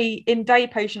 and they in day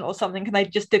patient or something, and they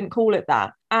just didn't call it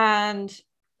that. And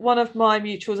one of my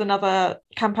mutuals, another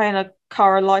campaigner,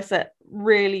 Cara Lysett,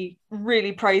 really,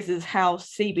 really praises how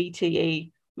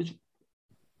CBTE was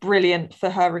brilliant for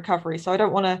her recovery. So I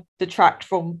don't want to detract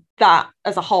from that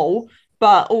as a whole,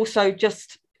 but also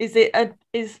just is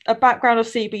a background of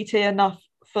CBT enough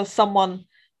for someone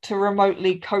to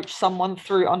remotely coach someone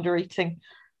through undereating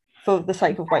for the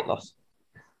sake of weight loss?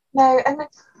 No, and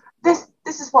this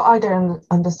is what I don't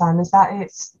understand is that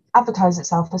it's advertised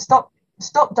itself as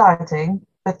stop dieting,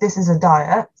 but this is a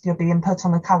diet. You're being put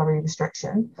on a calorie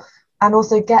restriction, and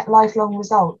also get lifelong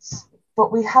results.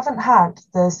 But we haven't had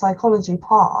the psychology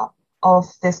part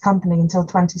of this company until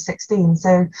 2016.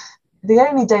 So the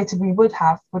only data we would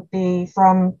have would be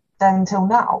from then till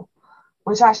now,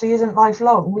 which actually isn't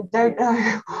lifelong. We don't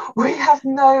know. We have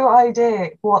no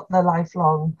idea what the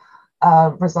lifelong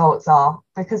results are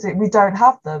because we don't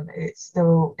have them. It's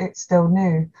still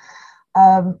new.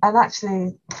 And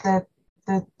actually,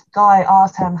 the guy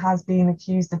Artem has been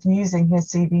accused of using his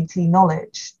CBT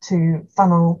knowledge to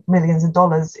funnel millions of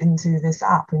dollars into this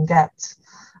app and get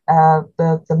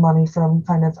the money from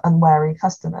kind of unwary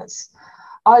customers.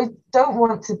 I don't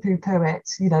want to poo-poo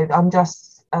it. I'm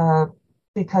just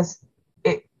because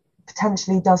it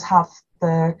potentially does have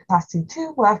the capacity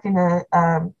to work in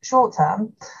a short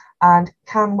term and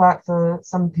can work for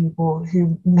some people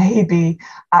who may be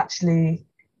actually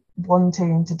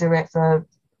wanting to do it for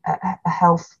a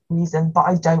health reason, but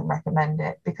I don't recommend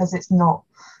it because it's not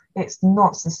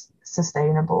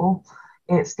sustainable.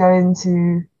 It's going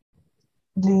to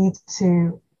lead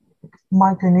to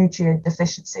micronutrient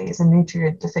deficiencies and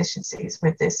nutrient deficiencies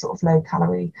with this sort of low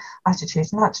calorie attitude.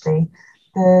 And actually,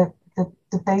 the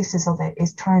basis of it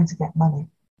is trying to get money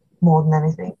more than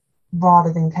anything,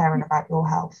 rather than caring about your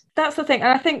health. That's the thing.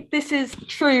 And I think this is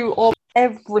true of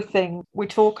everything we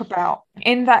talk about,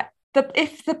 in that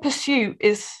if the pursuit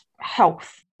is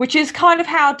health, which is kind of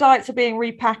how diets are being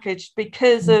repackaged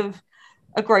because of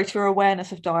a greater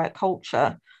awareness of diet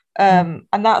culture. And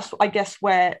that's, I guess,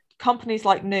 where companies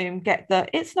like Noom get the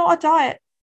 "it's not a diet"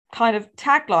 kind of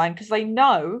tagline, because they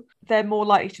know they're more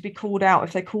likely to be called out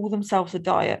if they call themselves a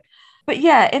diet. But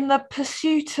yeah, in the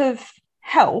pursuit of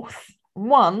health,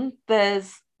 one,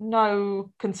 there's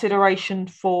no consideration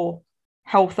for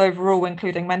health overall,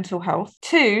 including mental health.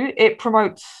 Two, it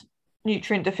promotes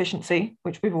nutrient deficiency,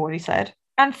 which we've already said.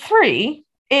 And three,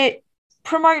 it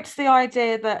promotes the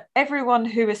idea that everyone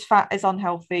who is fat is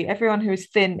unhealthy, everyone who is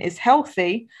thin is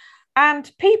healthy,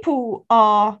 and people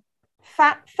are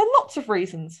fat for lots of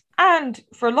reasons. And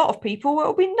for a lot of people, it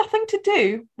will be nothing to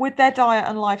do with their diet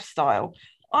and lifestyle.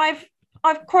 I've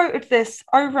quoted this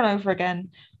over and over again,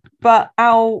 but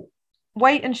our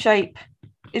weight and shape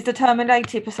is determined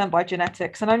 80% by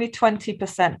genetics and only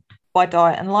 20% by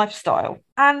diet and lifestyle.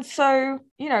 And so,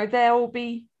 there will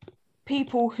be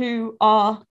people who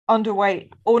are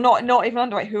underweight, or not even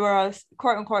underweight, who are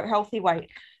quote unquote healthy weight,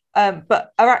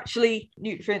 but are actually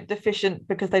nutrient deficient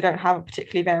because they don't have a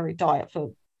particularly varied diet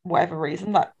for whatever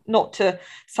reason. That, not to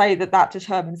say that that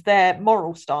determines their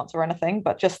moral stance or anything,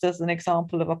 but just as an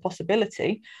example of a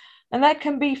possibility. And there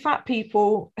can be fat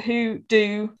people who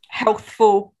do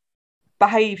healthful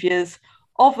behaviors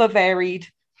of a varied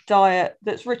diet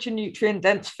that's rich in nutrient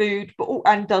dense food,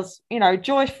 and does,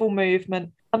 joyful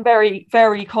movement. I'm very,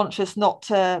 very conscious not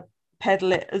to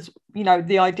peddle it as,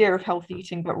 the idea of healthy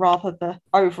eating, but rather the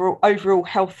overall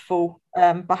healthful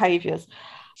behaviors.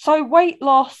 So weight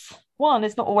loss, one,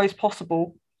 is not always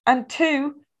possible, and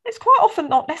two, it's quite often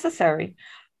not necessary.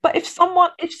 But if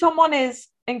someone is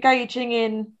engaging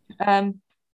in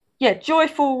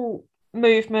joyful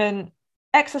movement,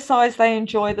 exercise they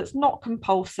enjoy, that's not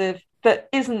compulsive, that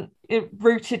isn't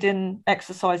rooted in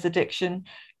exercise addiction,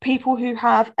 people who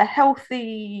have a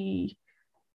healthy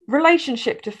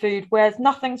relationship to food where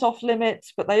nothing's off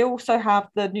limits, but they also have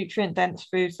the nutrient dense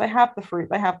foods, they have the fruit,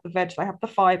 they have the veg, they have the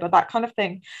fiber, that kind of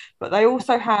thing, but they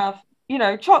also have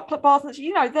chocolate bars and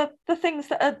the things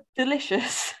that are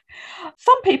delicious.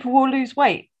 Some people will lose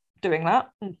weight doing that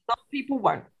and some people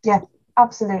won't. Yeah,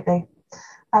 absolutely.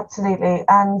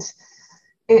 And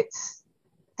it's,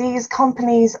 these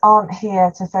companies aren't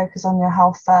here to focus on your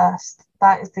health first.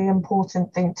 That is the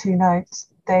important thing to note.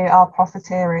 They are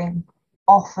profiteering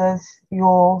off of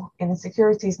your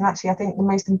insecurities. And actually, I think the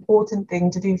most important thing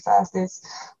to do first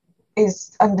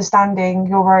is understanding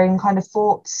your own kind of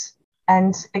thoughts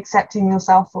and accepting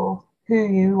yourself for who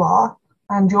you are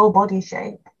and your body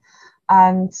shape.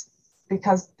 And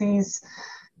because these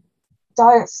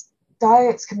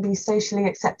diets can be socially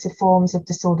accepted forms of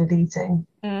disordered eating.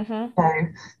 Mm-hmm. So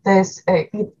there's I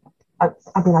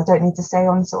mean, I don't need to say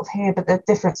on sort of here, but the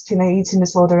difference between eating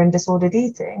disorder and disordered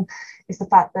eating is the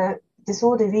fact that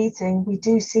disordered eating we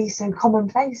do see so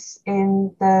commonplace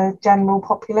in the general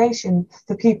population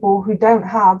for people who don't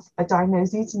have a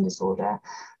diagnosed eating disorder,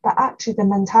 but actually the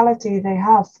mentality they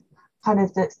have kind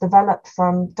of that's developed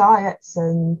from diets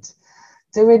and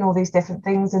doing all these different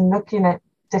things and looking at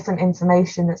different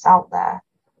information that's out there.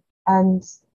 And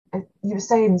you were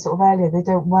saying sort of earlier, they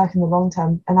don't work in the long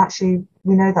term. And actually,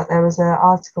 we know that there was an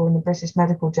article in the British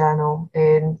Medical Journal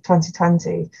in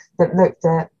 2020 that looked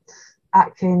at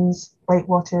Atkins, Weight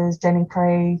Watchers, Jenny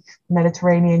Craig,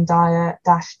 Mediterranean diet,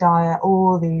 DASH diet,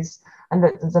 all these, and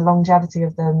looked at the longevity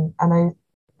of them. And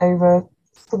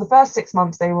for the first 6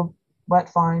 months, they worked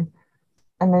fine.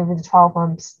 And over the 12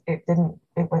 months, it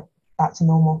went back to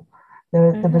normal.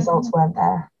 The results weren't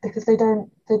there because they don't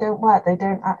work. They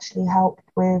don't actually help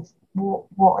with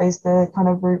what is the kind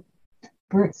of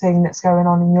root thing that's going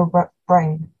on in your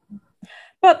brain.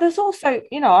 But there's also,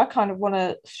 I kind of want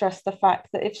to stress the fact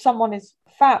that if someone is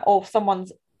fat or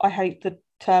someone's, I hate the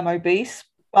term obese,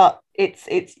 but it's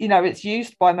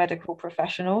used by medical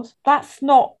professionals, that's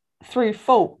not through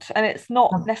fault, and it's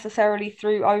not necessarily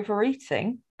through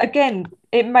overeating. Again,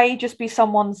 it may just be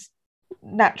someone's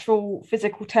natural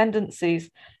physical tendencies,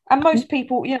 and most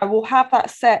people will have that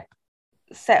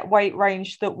set weight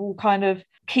range that will kind of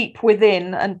keep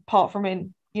within, and apart from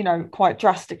in quite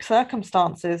drastic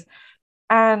circumstances.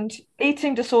 And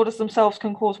eating disorders themselves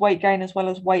can cause weight gain as well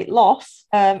as weight loss,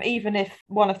 even if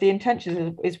one of the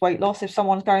intentions is weight loss. If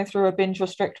someone's going through a binge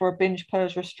restrict or a binge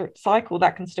purge restrict cycle,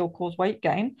 that can still cause weight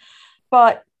gain.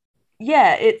 But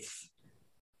yeah, it's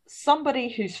somebody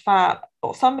who's fat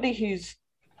or somebody who's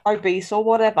obese or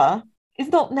whatever is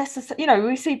not necessary.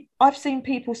 I've seen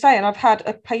people say, and I've had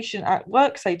a patient at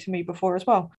work say to me before as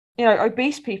well,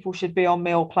 obese people should be on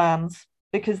meal plans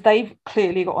because they've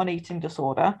clearly got an eating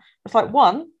disorder. It's like,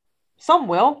 one, some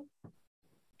will,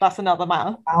 that's another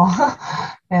matter.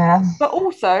 Oh, yeah. But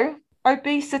also,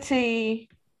 obesity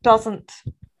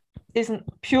isn't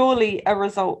purely a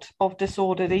result of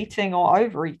disordered eating or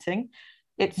overeating.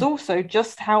 It's also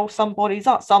just how some bodies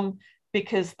are. Some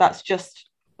because that's just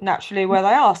naturally where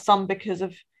they are, some because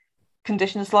of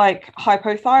conditions like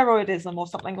hypothyroidism or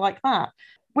something like that.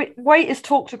 Weight is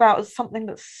talked about as something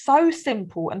that's so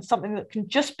simple and something that can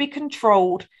just be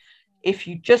controlled if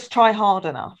you just try hard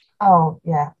enough. Oh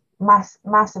yeah,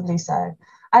 massively so.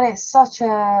 And it's such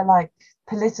a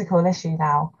political issue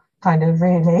now, kind of,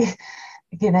 really.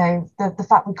 The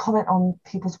fact we comment on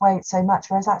people's weight so much,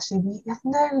 whereas actually we have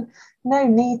no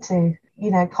need to,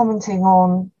 commenting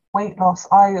on weight loss.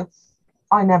 I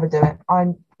never do it.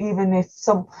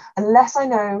 Unless I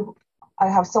know I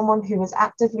have someone who is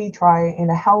actively trying in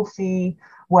a healthy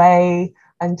way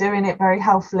and doing it very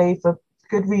healthily for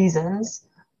good reasons.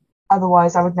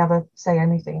 Otherwise, I would never say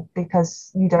anything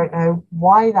because you don't know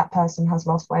why that person has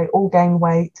lost weight or gained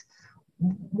weight,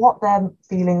 what their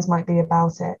feelings might be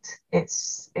about it.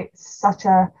 It's such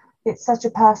a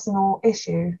personal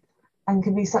issue, and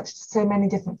can be so many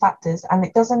different factors, and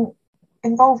it doesn't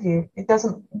involve you. It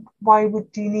doesn't. Why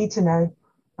would do you need to know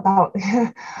about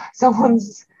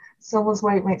someone's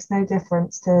weight? Makes no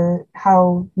difference to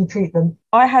how you treat them.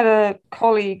 I had a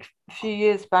colleague a few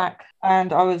years back,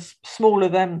 and I was smaller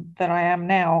than I am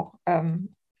now,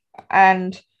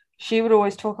 and she would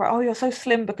always talk about, oh, you're so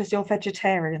slim because you're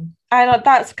vegetarian. And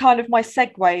that's kind of my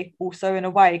segue also, in a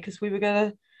way, because we were going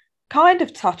to kind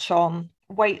of touch on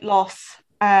weight loss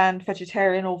and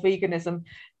vegetarian or veganism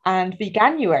and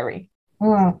veganuary.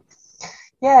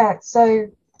 Yeah, so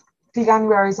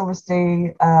veganuary is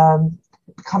obviously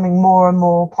becoming more and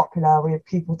more popular. We have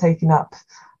people taking up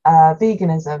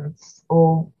veganism,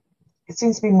 or it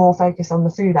seems to be more focused on the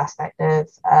food aspect of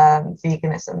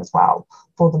veganism as well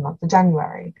for the month of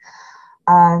January.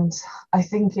 And I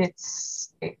think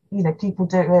people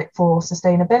do it for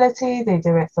sustainability, they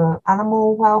do it for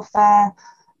animal welfare,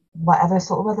 whatever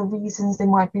sort of other reasons they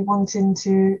might be wanting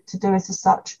to do it as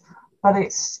such. But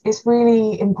it's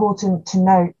really important to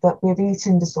note that with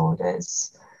eating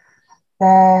disorders,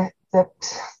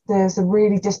 there's a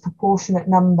really disproportionate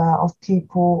number of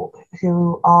people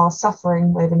who are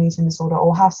suffering with an eating disorder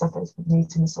or have suffered with an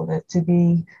eating disorder to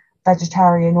be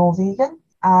vegetarian or vegan.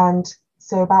 And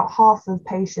so about half of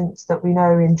patients that we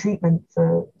know in treatment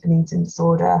for an eating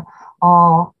disorder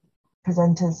are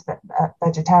presented as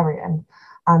vegetarian.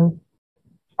 And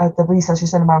the research has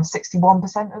shown around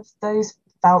 61% of those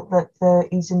felt that the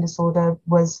eating disorder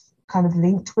was kind of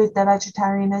linked with their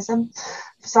vegetarianism.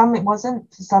 For some it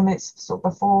wasn't, for some it's sort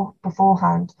of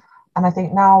beforehand. And I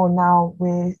think now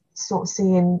we're sort of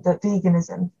seeing that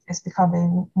veganism is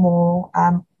becoming more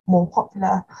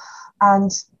popular.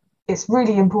 And it's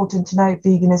really important to note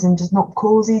veganism does not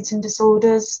cause eating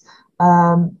disorders,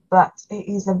 but it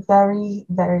is a very,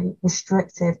 very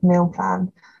restrictive meal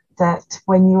plan that,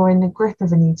 when you're in the grip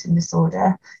of an eating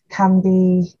disorder, can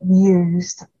be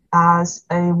used as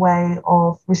a way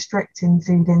of restricting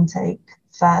food intake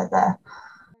further.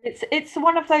 It's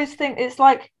one of those things. It's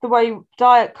like the way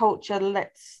diet culture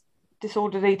lets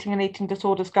disordered eating and eating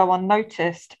disorders go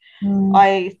unnoticed.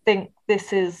 I think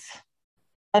this is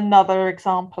another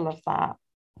example of that.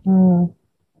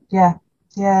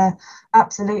 Yeah,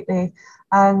 absolutely.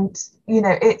 And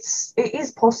it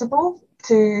is possible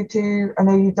to I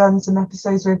know you've done some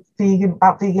episodes with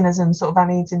about veganism, sort of,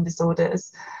 and eating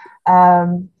disorders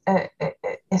as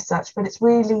such, but it's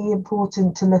really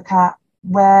important to look at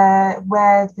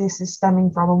where this is stemming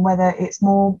from, and whether it's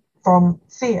more from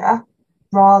fear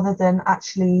rather than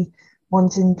actually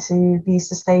wanting to be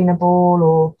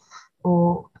sustainable,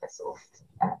 or sort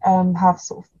of have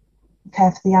sort of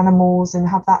care for the animals and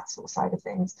have that sort of side of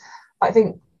things. But I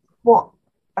think what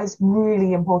is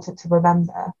really important to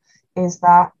remember is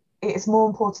that it is more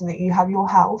important that you have your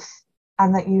health,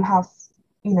 and that you have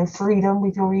freedom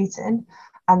with your eating,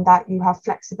 and that you have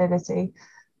flexibility,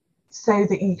 so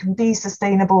that you can be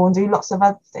sustainable and do lots of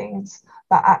other things.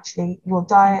 But actually your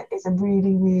diet is a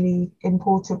really, really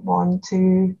important one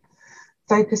to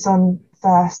focus on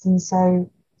first. And so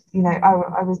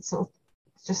I would sort of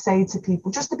just say to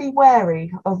people just to be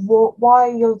wary of why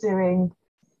you're doing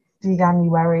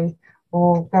veganuary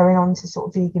or going on to sort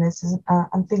of veganism,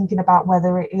 and thinking about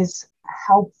whether it is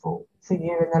helpful for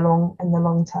you in the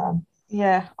long term.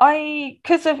 Yeah,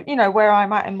 because of where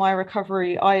I'm at in my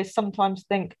recovery, I sometimes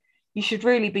think you should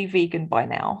really be vegan by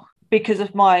now, because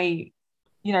of my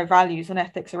values and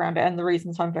ethics around it and the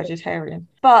reasons I'm vegetarian.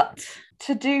 But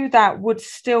to do that would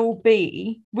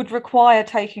require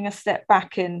taking a step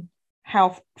back in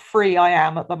how free I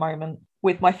am at the moment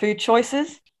with my food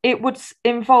choices. It would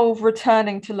involve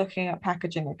returning to looking at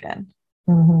packaging again,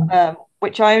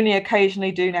 which I only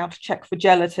occasionally do now to check for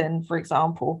gelatin, for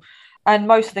example. And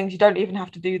most things you don't even have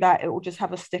to do that. It will just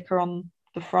have a sticker on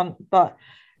the front. But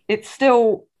it's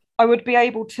still, I would be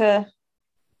able to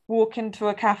walk into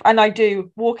a cafe, and I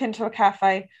do walk into a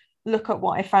cafe, look at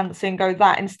what I fancy and go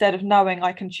that, instead of knowing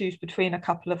I can choose between a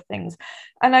couple of things.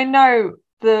 And I know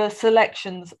the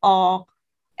selections are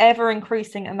ever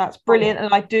increasing, and that's brilliant.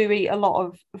 And I do eat a lot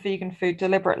of vegan food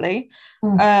deliberately.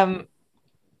 And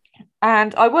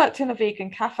I worked in a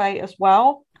vegan cafe as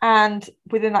well. And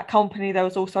within that company, there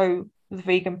was also the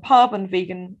vegan pub and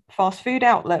vegan fast food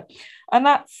outlet. And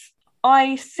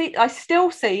I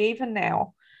still see, even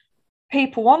now,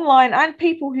 people online and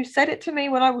people who said it to me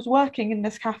when I was working in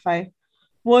this cafe,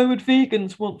 why would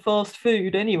vegans want fast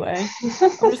food anyway? I'm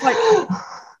just like,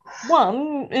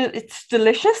 one, it's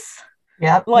delicious.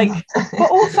 Yeah. Like, but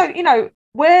also,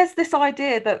 where's this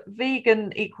idea that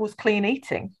vegan equals clean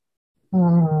eating?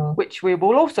 which we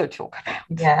will also talk about.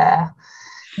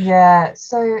 Yeah.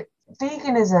 So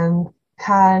veganism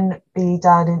can be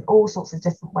done in all sorts of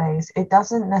different ways. It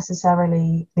doesn't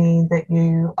necessarily mean that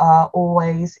you are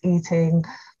always eating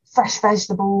fresh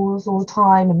vegetables all the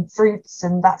time and fruits,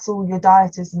 and that's all your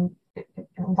diet is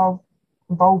involved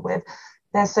with.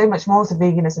 There's so much more to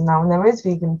veganism now, and there is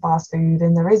vegan fast food,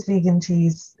 and there is vegan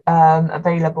cheese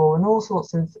available, and all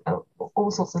sorts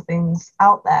of things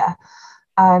out there.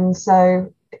 And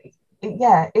so,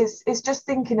 yeah, it's just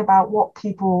thinking about what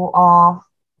people are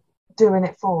doing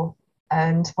it for,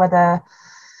 and whether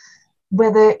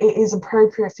it is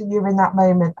appropriate for you in that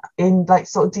moment, in like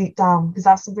sort of deep down, because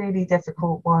that's a really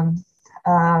difficult one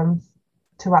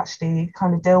to actually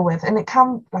kind of deal with. And it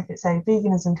can, like I say,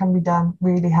 veganism can be done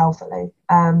really healthily,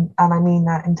 and I mean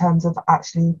that in terms of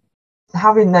actually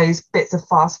having those bits of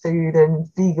fast food and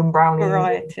vegan brownies.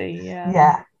 Variety,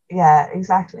 yeah,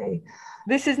 exactly.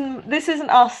 This isn't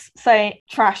us saying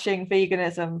trashing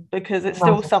veganism, because it's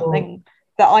still Not at all. something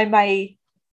that I may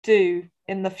do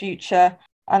in the future,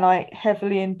 and I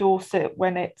heavily endorse it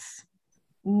when it's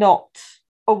not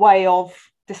a way of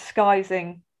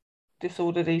disguising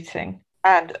disordered eating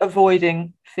and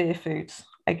avoiding fear foods,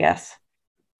 I guess.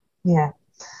 Yeah.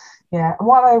 And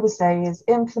what I always say is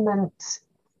implement,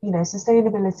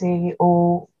 sustainability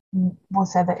or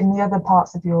whatever in the other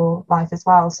parts of your life as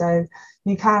well. So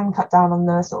you can cut down on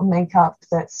the sort of makeup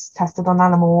that's tested on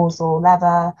animals or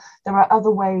leather. There are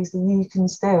other ways that you can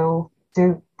still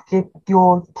give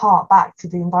your part back to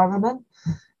the environment,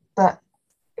 but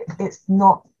it's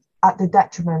not at the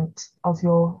detriment of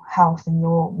your health and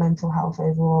your mental health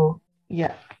overall.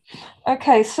 Yeah.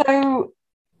 Okay, so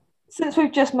since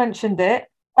we've just mentioned it,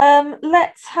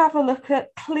 let's have a look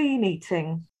at clean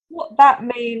eating. What that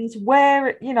means,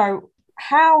 where,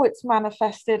 how it's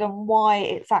manifested, and why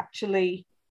it's actually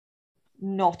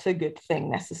not a good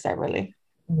thing necessarily.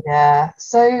 Yeah,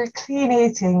 so clean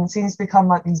eating seems to become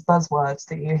like these buzzwords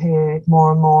that you hear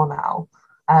more and more now,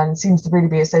 and seems to really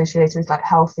be associated with like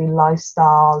healthy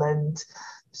lifestyle and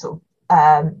sort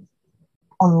of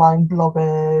online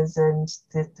bloggers and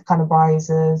the kind of rise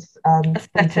of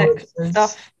Aesthetic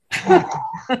stuff.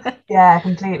 Yeah,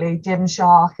 completely.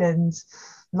 Gymshark and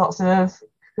lots of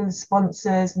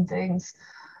sponsors and things.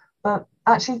 But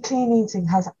actually, clean eating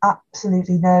has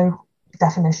absolutely no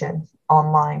definition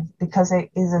online, because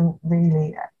it isn't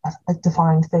really a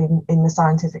defined thing in the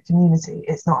scientific community.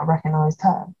 It's not a recognized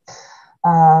term.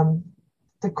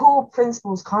 The core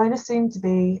principles kind of seem to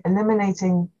be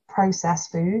eliminating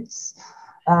processed foods.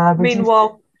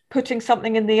 Meanwhile, putting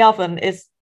something in the oven is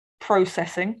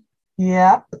processing.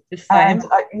 Yeah. The same.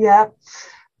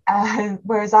 And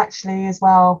whereas actually as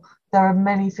well, there are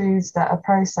many foods that are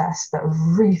processed that are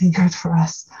really good for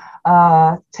us.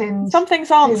 Some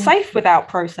things aren't safe without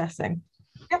processing.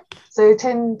 Yep. So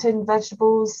tinned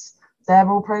vegetables, they're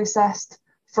all processed.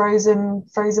 Frozen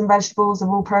vegetables are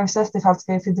all processed. They've had to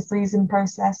go through the freezing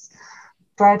process.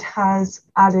 Bread has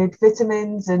added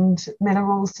vitamins and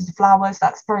minerals to the flours.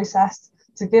 That's processed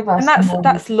to give us. And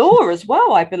that's law as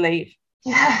well, I believe.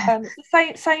 Yeah.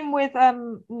 Same with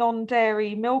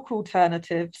non-dairy milk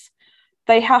alternatives.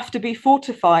 They have to be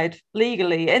fortified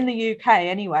legally in the UK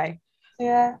anyway.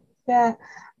 Yeah,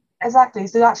 exactly.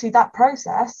 So actually that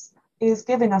process is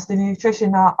giving us the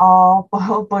nutrition that our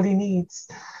body needs.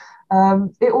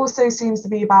 It also seems to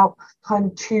be about kind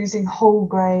of choosing whole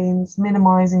grains,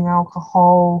 minimizing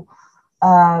alcohol,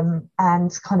 and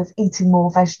kind of eating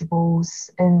more vegetables,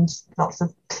 and lots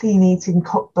of clean eating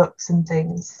cookbooks and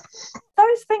things.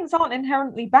 Those things aren't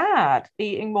inherently bad,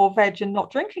 eating more veg and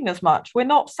not drinking as much. We're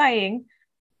not saying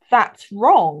that's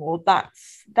wrong or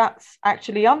that's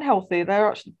actually unhealthy. They're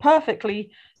actually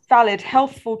perfectly valid,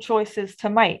 healthful choices to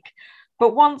make.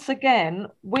 But once again,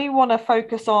 we want to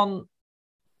focus on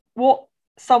what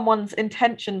someone's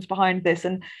intentions behind this,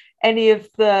 and any of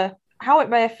how it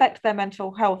may affect their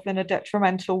mental health in a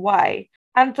detrimental way.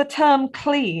 And the term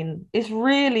clean is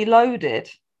really loaded.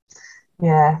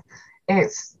 Yeah,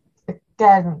 it's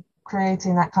again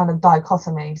creating that kind of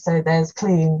dichotomy. So there's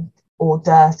clean or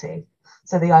dirty.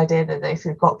 So the idea that if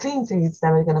you've got clean foods,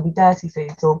 there are going to be dirty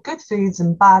foods, or good foods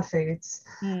and bad foods.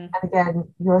 And again,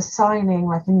 you're assigning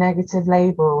like a negative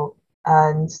label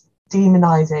and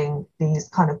demonizing these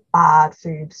kind of bad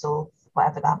foods, or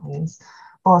whatever that means,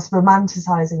 whilst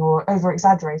romanticizing or over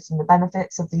exaggerating the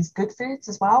benefits of these good foods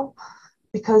as well,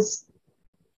 because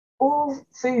all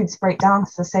foods break down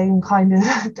to the same kind of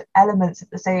elements at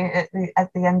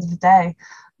the end of the day.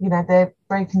 They're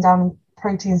breaking down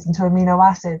proteins into amino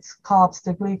acids, carbs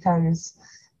to glucose.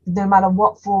 No matter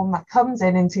what form that comes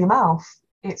into your mouth,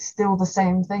 it's still the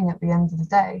same thing at the end of the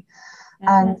day.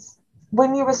 And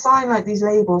when you assign like these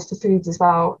labels to foods as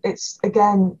well, it's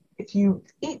again, if you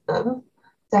eat them,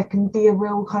 there can be a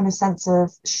real kind of sense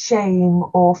of shame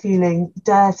or feeling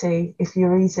dirty if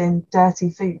you're eating dirty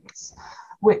foods,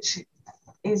 which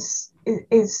is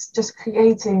just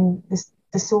creating this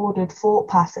disordered thought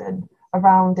pattern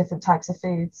around different types of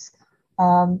foods.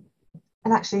 And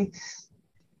actually,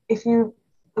 if you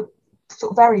are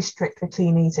sort of very strict with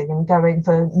clean eating and going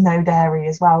for no dairy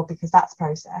as well, because that's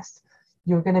processed,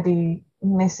 you're going to be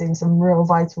missing some real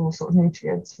vital sort of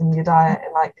nutrients from your diet.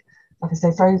 And like I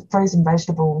say, frozen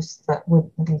vegetables that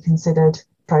would be considered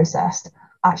processed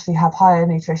actually have higher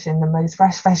nutrition than most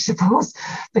fresh vegetables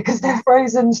because they're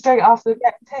frozen straight after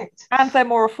getting picked. And they're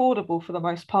more affordable for the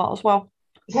most part as well.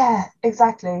 Yeah,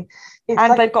 exactly.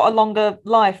 And they've got a longer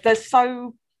life. There's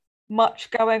so much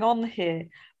going on here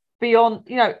beyond,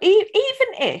 even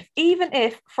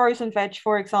if frozen veg,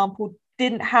 for example,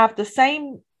 didn't have the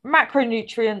same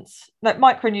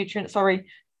micronutrients, sorry,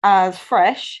 as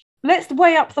fresh. Let's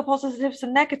weigh up the positives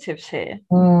and negatives here.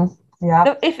 Yeah.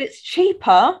 So if it's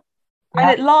cheaper and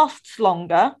it lasts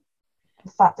longer,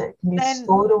 the fact that it can be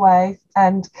stored away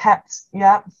and kept,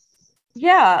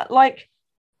 yeah, like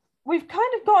we've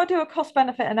kind of got to do a cost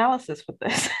benefit analysis with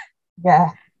this. Yeah.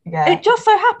 It just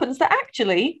so happens that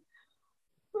actually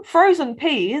frozen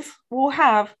peas will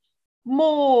have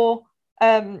more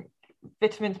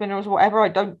vitamins, minerals, whatever, I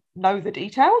don't know the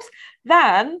details,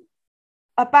 than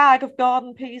a bag of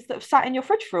garden peas that have sat in your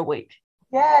fridge for a week.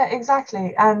 Yeah,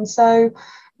 exactly. And so,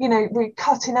 we're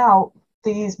cutting out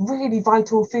these really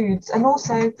vital foods, and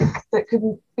also that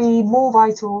can be more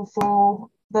vital for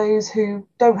those who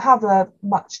don't have a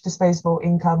much disposable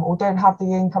income or don't have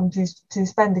the income to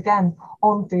spend again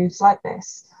on foods like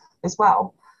this as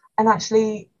well. And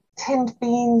actually, tinned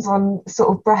beans on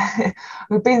sort of bread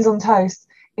with beans on toast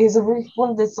is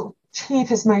one of the sort of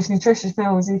cheapest, most nutritious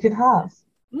meals you can have.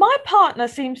 My partner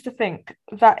seems to think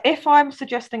that if I'm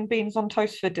suggesting beans on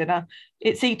toast for dinner,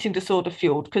 it's eating disorder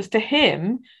fueled, because to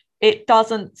him, it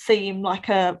doesn't seem like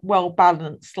a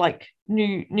well-balanced, like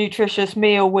nutritious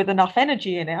meal with enough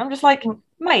energy in it. I'm just like,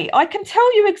 mate, I can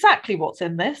tell you exactly what's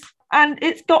in this. And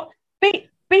it's got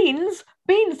beans.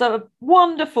 Beans are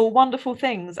wonderful, wonderful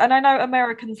things. And I know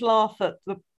Americans laugh at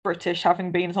the British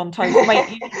having beans on toast.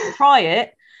 Mate, you can try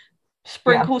it.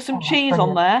 Sprinkle some cheese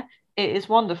on there. It is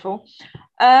wonderful.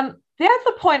 The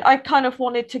other point I kind of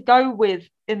wanted to go with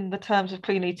in the terms of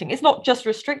clean eating, it's not just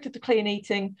restricted to clean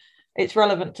eating, it's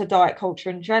relevant to diet culture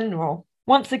in general.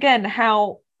 Once again,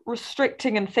 how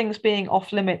restricting and things being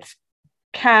off limits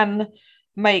can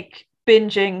make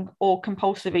binging or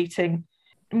compulsive eating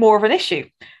more of an issue.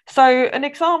 So an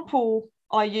example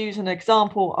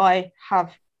I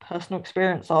have personal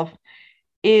experience of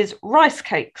is rice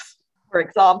cakes, for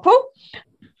example.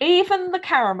 Even the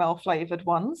caramel flavoured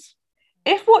ones,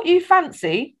 if what you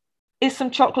fancy is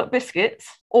some chocolate biscuits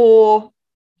or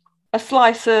a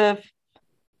slice of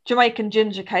Jamaican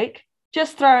ginger cake,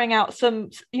 just throwing out some,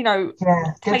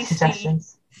 tasty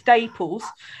staples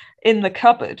in the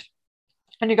cupboard,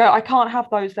 and you go, I can't have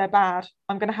those, they're bad.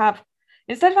 I'm going to have,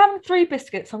 instead of having 3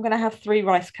 biscuits, I'm going to have 3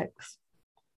 rice cakes.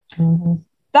 Mm-hmm.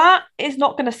 That is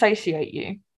not going to satiate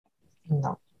you.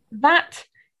 No. That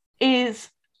is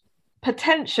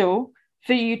potential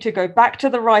for you to go back to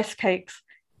the rice cakes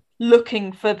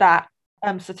looking for that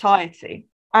satiety.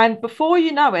 And before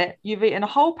you know it, you've eaten a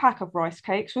whole pack of rice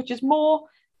cakes, which is more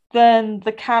than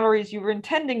the calories you were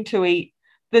intending to eat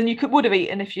than you would have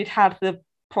eaten if you'd had the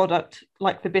product,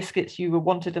 like the biscuits you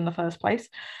wanted in the first place.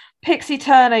 Pixie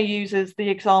Turner uses the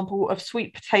example of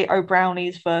sweet potato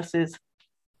brownies versus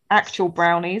actual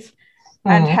brownies,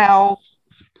 and how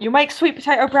you make sweet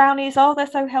potato brownies. Oh, they're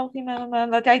so healthy.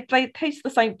 They taste the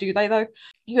same, do they, though?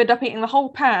 You end up eating the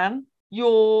whole pan.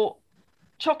 Your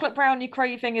chocolate brownie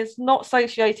craving is not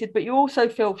satiated, but you also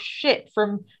feel shit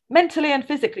from mentally and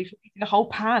physically from eating a whole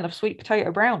pan of sweet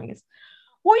potato brownies.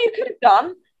 What you could have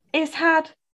done is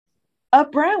had a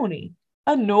brownie,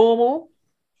 a normal,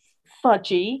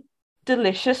 fudgy,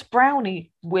 delicious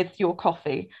brownie with your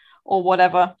coffee or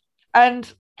whatever.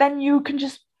 And then you can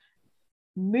just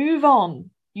move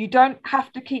on. You don't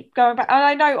have to keep going back. And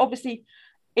I know, obviously,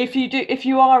 if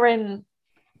you are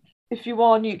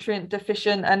nutrient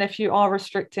deficient and if you are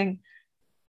restricting,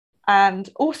 and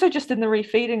also just in the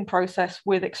refeeding process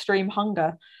with extreme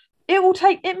hunger,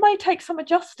 it may take some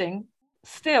adjusting.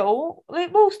 Still,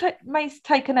 it may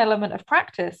take an element of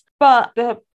practice, but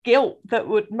the guilt that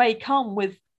may come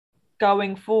with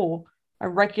going for a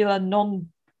regular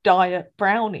non-diet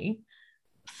brownie.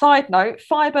 Side note,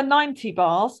 Fiber 90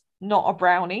 bars, not a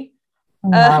brownie.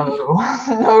 Um, No,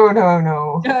 no, no,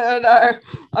 no. no.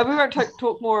 We won't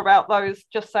talk more about those.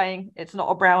 Just saying, it's not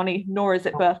a brownie, nor is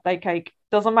it birthday cake.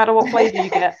 Doesn't matter what flavor you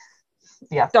get.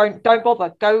 Yeah, Don't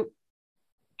bother. Go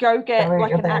get go eat like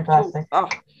your an bit of actual. birthday. Oh,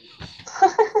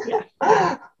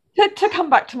 yeah. To come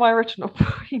back to my original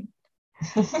point,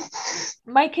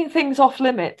 making things off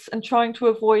limits and trying to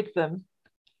avoid them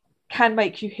can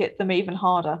make you hit them even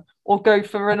harder, or go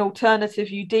for an alternative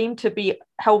you deem to be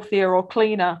healthier or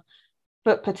cleaner,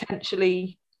 but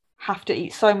potentially have to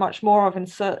eat so much more of in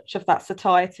search of that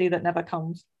satiety that never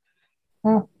comes.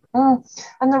 Mm, mm.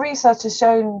 And the research has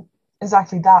shown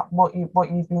exactly that, what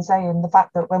you've been saying, the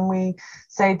fact that when we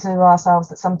say to ourselves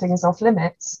that something is off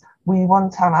limits, we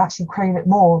want to actually crave it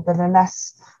more than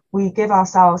unless we give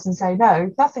ourselves and say,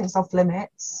 no, nothing's off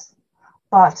limits,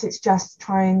 but it's just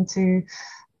trying to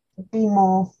be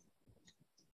more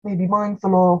maybe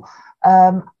mindful or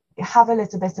have a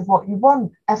little bit of what you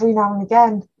want every now and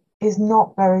again is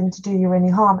not going to do you any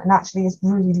harm and actually is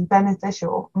really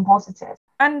beneficial and positive.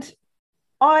 And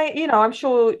I'm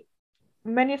sure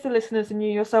many of the listeners and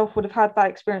you yourself would have had that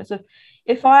experience of,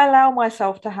 if I allow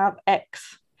myself to have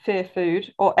X fear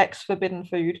food or X forbidden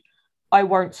food, I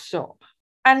won't stop.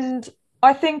 And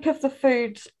I think of the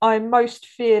foods I most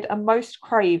feared and most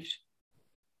craved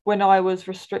when I was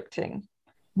restricting,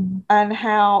 Mm.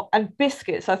 and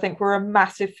biscuits, I think, were a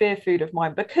massive fear food of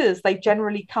mine because they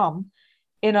generally come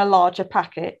in a larger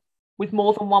packet with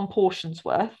more than one portion's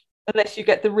worth, unless you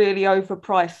get the really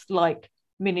overpriced like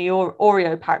mini or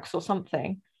Oreo packs or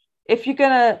something. If you're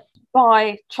gonna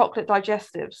buy chocolate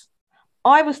digestives,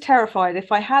 I was terrified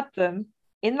if I had them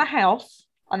in the house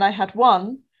and I had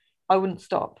one, I wouldn't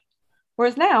stop.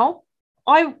 Whereas now,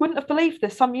 I wouldn't have believed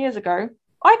this some years ago.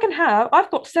 I've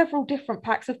got several different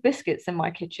packs of biscuits in my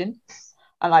kitchen,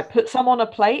 and I put some on a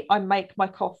plate. I make my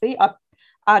coffee. I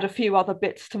add a few other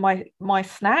bits to my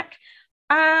snack,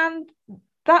 and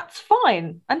that's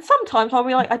fine. And sometimes I'll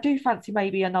be like, I do fancy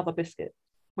maybe another biscuit,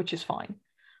 which is fine.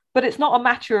 But it's not a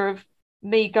matter of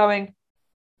me going,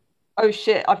 oh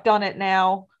shit, I've done it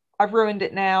now. I've ruined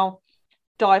it now.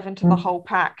 Dive into the Mm. whole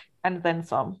pack and then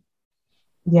some.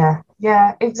 Yeah,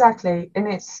 yeah, exactly.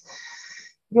 And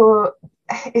you're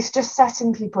it's just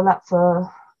setting people up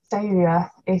for failure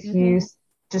if you Mm-hmm.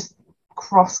 just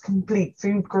cross complete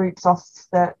food groups off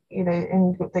that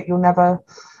that you'll never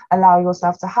allow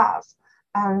yourself to have.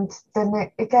 And then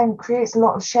it again creates a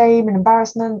lot of shame and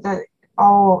embarrassment that,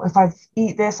 oh, if I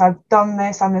eat this, I've done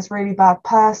this, I'm this really bad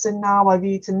person now, I've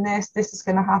eaten this is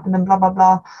going to happen, and blah blah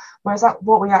blah. Whereas that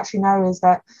what we actually know is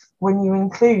that when you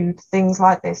include things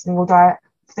like this in your diet,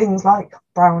 things like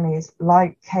brownies,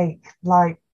 like cake,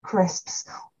 like crisps,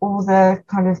 all the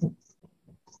kind of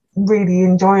really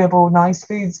enjoyable, nice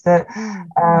foods that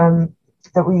Mm.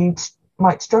 that we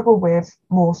might struggle with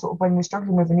more sort of when we're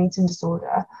struggling with an eating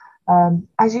disorder.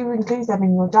 As you include them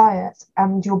in your diet,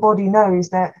 and your body knows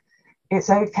that it's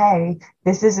okay,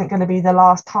 this isn't going to be the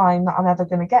last time that I'm ever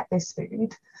going to get this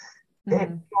food.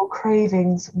 Mm. Your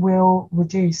cravings will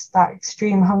reduce that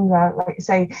extreme hunger. Like you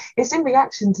say, it's in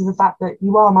reaction to the fact that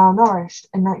you are malnourished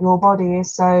and that your body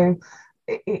is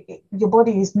your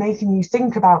body is making you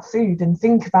think about food and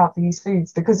think about these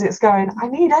foods because it's going, I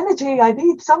need energy, I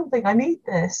need something, I need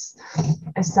this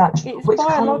as such, It's which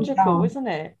calms biological, down. isn't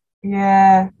it?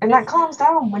 Yeah, and that It's calms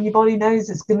down when your body knows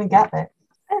it's going to get it.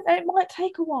 it might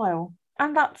take a while,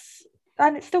 and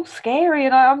it's still scary.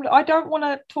 And I don't want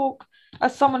to talk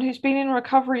as someone who's been in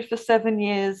recovery for 7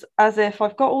 years as if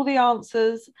I've got all the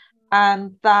answers,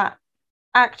 and that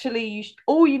actually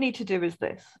all you need to do is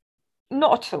this.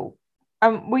 Not at all.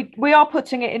 We are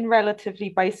putting it in relatively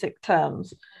basic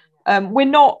terms. We're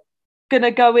not going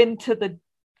to go into the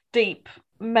deep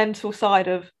mental side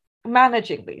of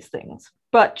managing these things,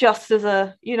 but just as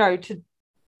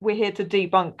we're here to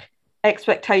debunk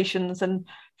expectations and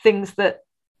things that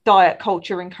diet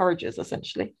culture encourages,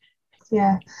 essentially.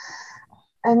 Yeah,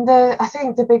 and I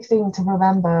think the big thing to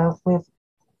remember with,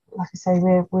 like I say,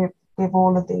 with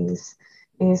all of these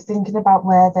is thinking about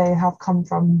where they have come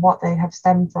from, what they have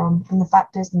stemmed from. And the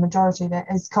fact is, the majority of it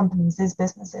is companies, is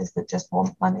businesses that just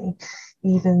want money.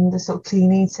 Even the sort of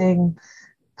clean eating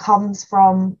comes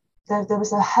from, there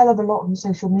was a hell of a lot on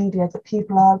social media that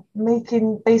people are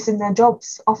basing their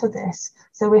jobs off of this.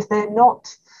 So if they're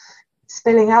not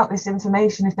spilling out this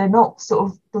information, if they're not sort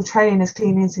of portraying this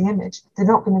clean eating image, they're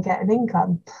not going to get an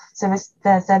income. So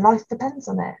their life depends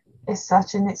on it as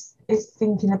such. And it's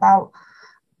thinking about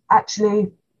actually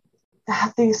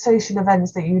have these social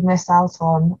events that you miss out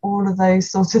on, all of those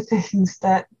sort of things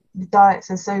that diets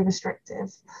are so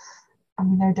restrictive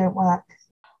and we know don't work.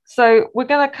 So we're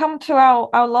going to come to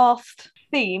our last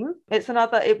theme. We're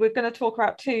going to talk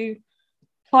about two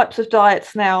types of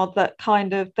diets now that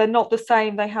kind of, they're not the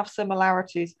same, they have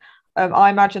similarities. I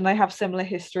imagine they have similar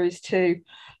histories too.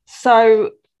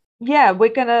 So yeah, we're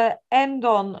going to end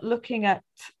on looking at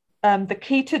the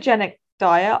ketogenic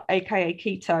diet, aka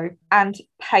keto, and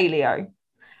paleo.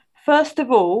 First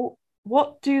of all,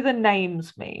 what do the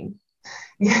names mean?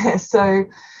 Yeah, so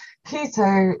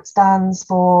keto stands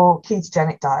for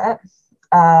ketogenic diet.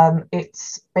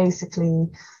 It's basically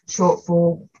short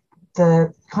for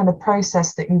the kind of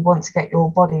process that you want to get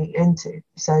your body into.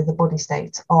 So the body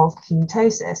state of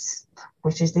ketosis,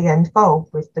 which is the end goal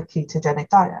with the ketogenic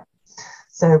diet.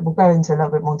 So we'll go into a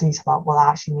little bit more detail about what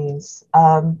that actually means.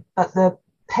 But the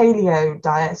paleo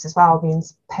diet as well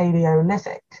means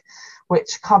Paleolithic,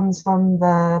 which comes from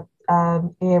the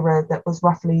era that was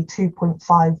roughly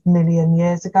 2.5 million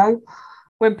years ago.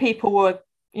 When people were,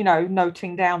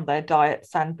 noting down their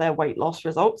diets and their weight loss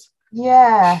results.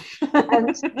 Yeah.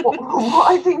 And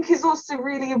what I think is also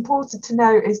really important to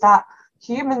note is that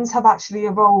humans have actually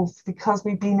evolved because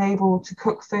we've been able to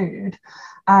cook food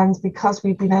and because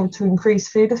we've been able to increase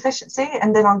food efficiency,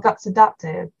 and then our guts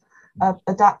adapted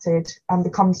and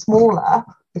become smaller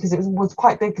because it was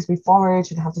quite big because we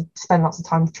foraged and had to spend lots of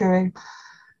time chewing.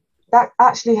 That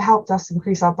actually helped us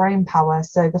increase our brain power.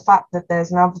 So the fact that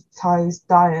there's an advertised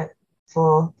diet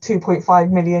for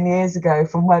 2.5 million years ago,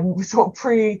 from when we sort of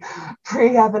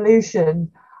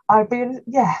pre-evolution, I've been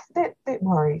a bit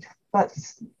worried, but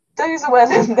those are where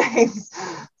the names.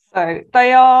 So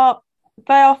they are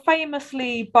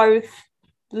famously both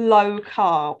low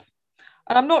carb,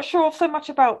 and I'm not sure so much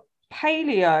about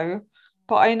paleo,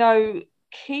 but I know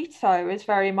keto is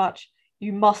very much,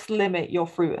 you must limit your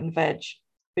fruit and veg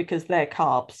because they're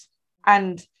carbs.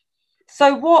 And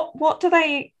so what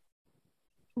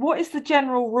is the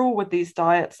general rule with these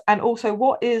diets, and also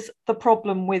what is the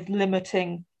problem with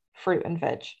limiting fruit and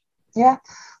veg? Yeah,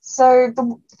 so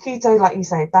the keto, like you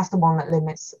say, that's the one that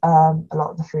limits a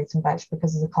lot of the fruits and veg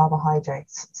because of the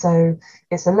carbohydrates. So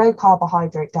it's a low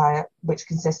carbohydrate diet which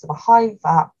consists of a high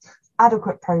fat,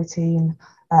 adequate protein,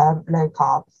 low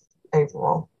carb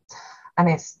overall. And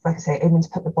it's, like I say, aiming to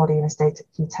put the body in a state of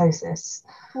ketosis.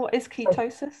 What is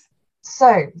ketosis?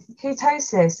 So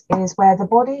ketosis is where the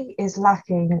body is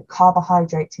lacking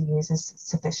carbohydrate to use as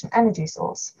sufficient energy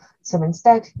source. So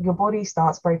instead, your body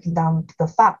starts breaking down the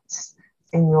fats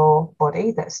in your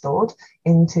body that's stored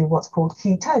into what's called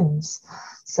ketones.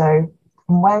 So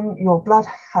when your blood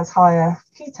has higher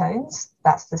ketones,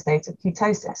 that's the state of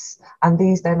ketosis. And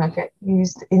these then get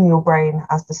used in your brain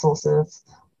as the source of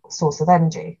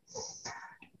energy.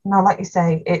 Now, like you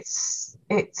say, it's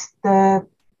the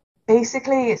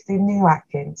basically it's the new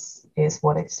Atkins is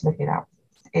what it's looking at.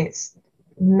 It's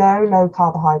low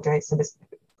carbohydrates, so it's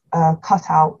cut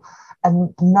out a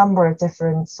number of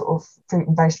different sort of fruit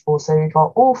and vegetables. So you've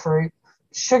got all fruit,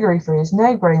 sugary foods,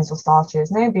 no grains or starches,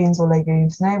 no beans or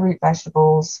legumes, no root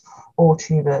vegetables or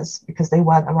tubers because they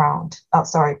weren't around. Oh,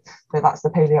 sorry, but that's the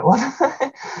paleo one.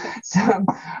 So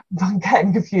I'm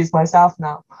getting confused myself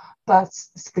now. But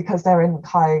it's because they're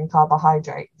high in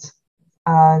carbohydrate.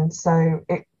 And so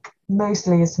it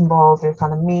mostly is involved with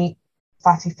kind of meat,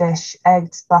 fatty fish,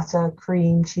 eggs, butter,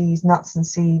 cream, cheese, nuts and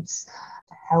seeds,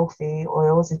 healthy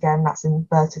oils, again, that's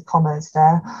inverted commas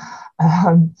there,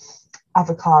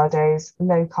 avocados,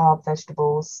 low carb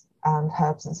vegetables, and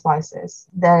herbs and spices.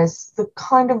 There's the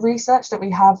kind of research that we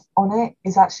have on it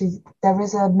is actually, there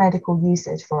is a medical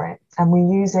usage for it, and we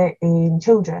use it in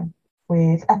children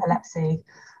with epilepsy,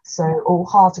 or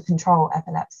hard to control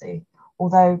epilepsy.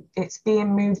 Although it's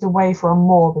being moved away from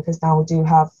more because now we do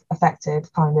have effective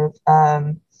kind of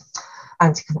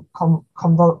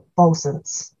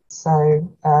anticonvulsants,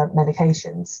 so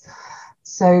medications.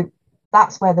 So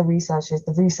that's where the research is.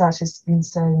 The research has been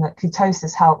showing that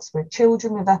ketosis helps with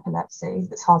children with epilepsy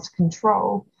that's hard to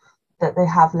control, that they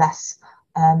have less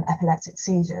epileptic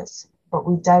seizures, but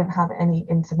we don't have any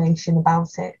information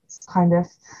about it. It's kind of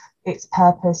its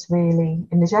purpose really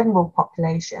in the general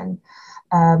population.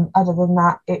 Other than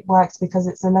that, it works because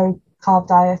it's a low carb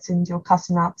diet and you're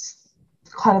cutting out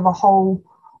kind of a whole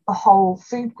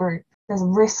food group. There's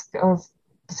a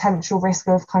potential risk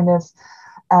of kind of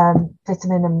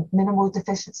vitamin and mineral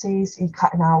deficiencies. You're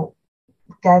cutting out,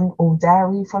 again, all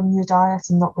dairy from your diet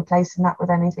and not replacing that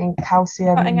with anything.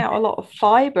 Calcium. Cutting out a lot of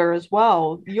fiber as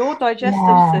well. Your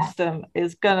digestive system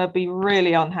is going to be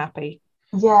really unhappy.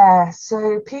 Yeah,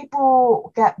 so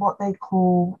people get what they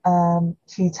call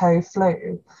keto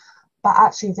flu, but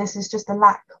actually this is just the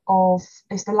lack of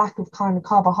kind of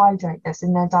carbohydrate that's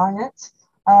in their diet.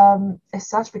 As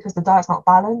such, because the diet's not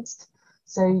balanced.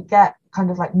 So you get kind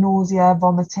of like nausea,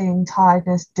 vomiting,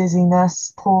 tiredness,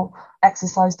 dizziness, poor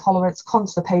exercise tolerance.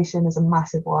 Constipation is a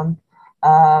massive one,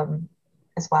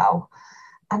 as well.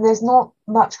 And there's not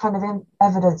much kind of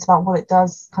evidence about what it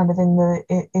does kind of in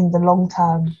the long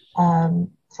term,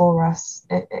 for us.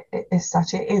 As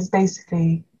such, it is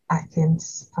basically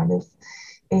Atkins kind of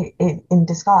in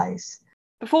disguise.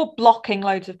 Before blocking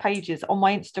loads of pages on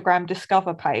my Instagram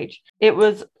Discover page, it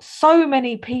was so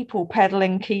many people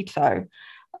peddling keto,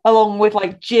 along with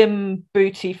like gym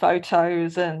booty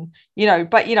photos, and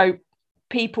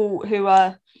people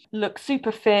who look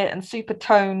super fit and super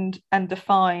toned and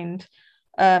defined.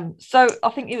 So I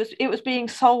think it was being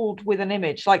sold with an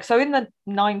image. Like, so in the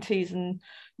 90s and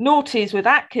noughties with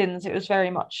Atkins, it was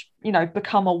very much,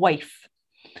 become a waif.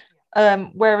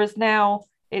 Whereas now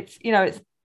it's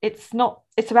not,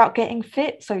 it's about getting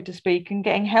fit, so to speak, and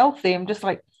getting healthy. I'm just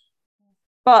like,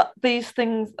 but these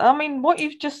things, I mean, what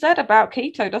you've just said about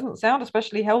keto doesn't sound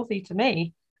especially healthy to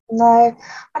me. No,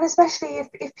 and especially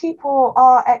if people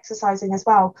are exercising as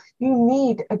well, you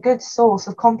need a good source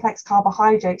of complex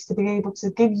carbohydrates to be able to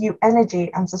give you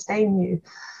energy and sustain you.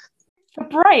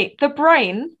 The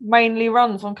brain mainly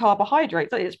runs on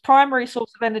carbohydrates. Its primary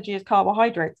source of energy is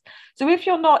carbohydrates. So if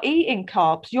you're not eating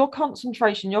carbs, your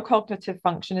concentration, your cognitive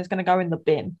function is going to go in the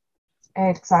bin.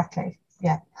 Exactly.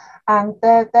 Yeah. And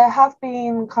there have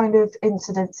been kind of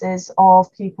incidences of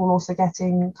people also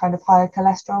getting kind of higher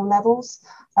cholesterol levels,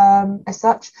 as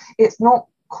such. It's not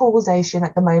causation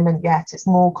at the moment yet, it's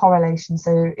more correlation.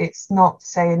 So it's not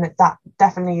saying that that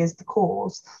definitely is the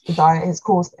cause, the diet has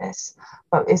caused this,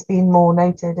 but it's been more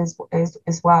noted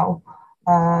as well,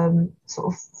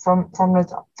 sort of from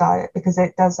the diet, because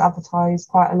it does advertise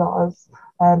quite a lot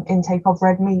of intake of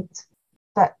red meat,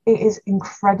 but it is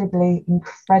incredibly,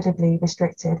 incredibly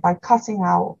restricted. By cutting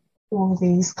out all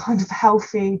these kind of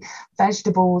healthy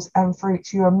vegetables and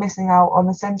fruits, you are missing out on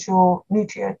essential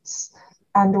nutrients.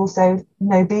 And also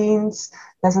no beans.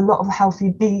 There's a lot of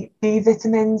healthy B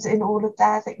vitamins in all of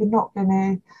there that you're not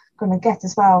gonna get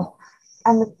as well.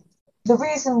 And the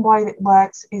reason why it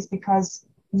works is because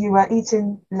you are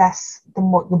eating less than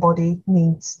what your body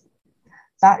needs.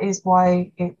 That is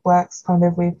why it works kind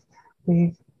of with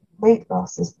weight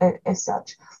loss as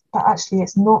such. But actually,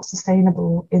 it's not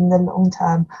sustainable in the long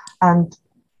term. And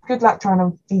good luck trying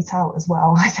to eat out as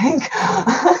well, I think.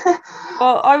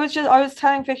 Well, I was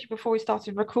telling Vicky before we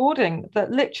started recording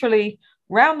that literally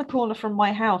round the corner from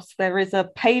my house there is a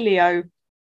paleo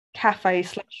cafe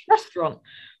slash restaurant,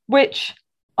 which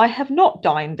I have not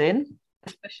dined in,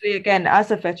 especially again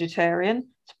as a vegetarian.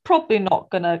 It's probably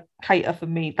not going to cater for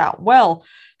me that well.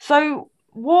 So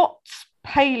what's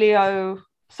paleo?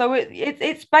 So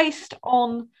it's based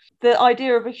on the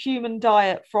idea of a human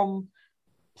diet from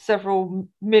several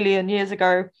million years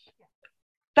ago.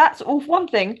 That's all one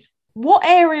thing. What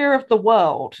area of the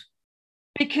world?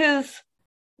 Because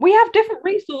we have different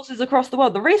resources across the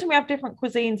world. The reason we have different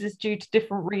cuisines is due to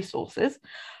different resources.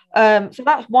 So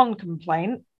that's one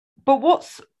complaint. But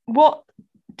what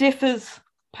differs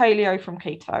paleo from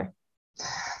keto?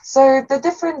 So the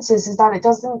difference is that it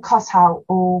doesn't cut out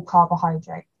all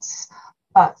carbohydrates,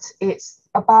 but it's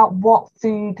about what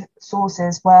food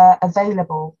sources were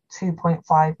available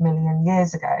 2.5 million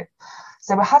years ago.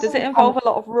 So it Does hasn't it involve a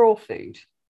lot of raw food?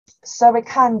 So it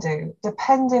can do,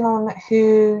 depending on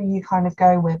who you kind of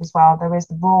go with as well. There is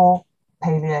the raw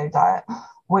paleo diet,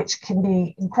 which can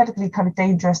be incredibly kind of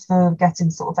dangerous for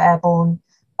getting sort of airborne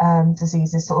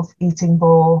diseases, sort of eating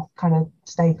raw kind of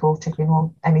steak or chicken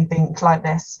or anything like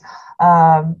this.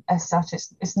 As such,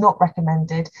 it's not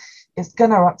recommended. It's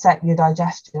going to upset your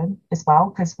digestion as well,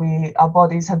 because our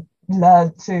bodies have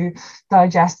learned to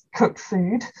digest cooked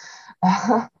food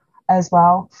as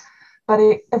well. But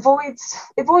it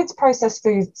avoids processed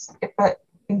foods, but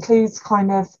includes kind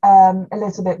of a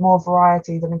little bit more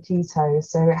variety than a keto.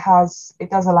 So it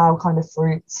does allow kind of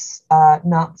fruits,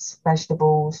 nuts,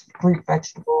 vegetables, root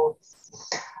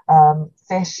vegetables,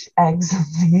 fish, eggs,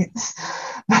 and meats.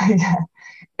 But yeah,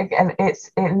 again, it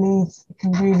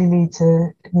can really lead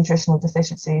to nutritional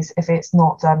deficiencies if it's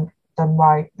not done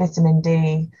right. Vitamin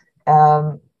D.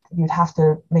 You'd have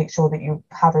to make sure that you're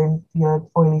having your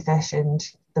oily fish and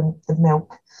the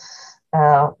milk.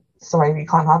 Sorry, you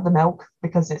can't have the milk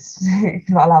because you're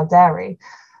not allowed dairy.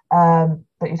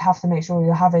 But you'd have to make sure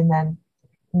you're having then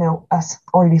milk,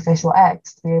 oily fish or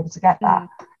eggs to be able to get that.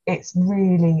 It's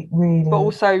really, really. But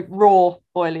also raw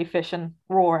oily fish and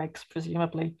raw eggs,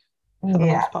 presumably, for the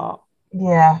most part.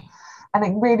 Yeah. And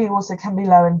it really also can be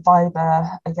low in fiber,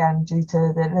 again, due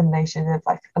to the elimination of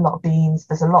like a lot of beans.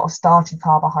 There's a lot of starchy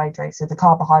carbohydrates. So the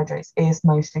carbohydrates is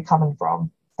mostly coming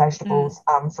from vegetables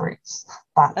and fruits.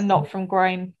 That's and not from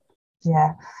grain.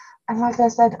 Yeah. And like I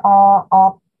said,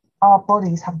 our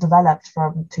bodies have developed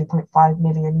from 2.5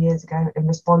 million years ago in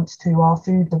response to our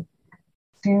food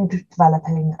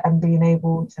developing and being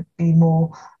able to be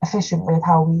more efficient with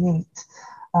how we eat.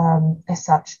 As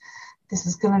such, this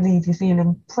is going to leave you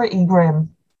feeling pretty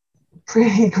grim,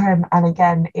 pretty grim. And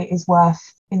again, it is worth,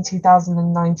 in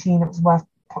 2019, it was worth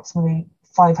approximately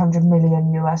 500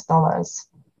 million US dollars.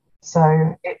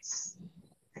 So it's,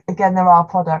 again, there are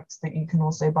products that you can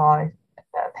also buy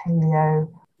at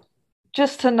paleo.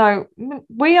 Just to note,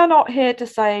 we are not here to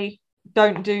say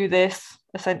don't do this,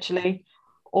 essentially,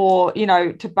 or, you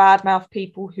know, to badmouth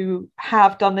people who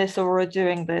have done this or are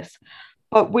doing this.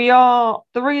 But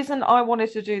the reason I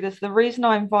wanted to do this, the reason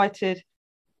I invited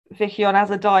Vicky on as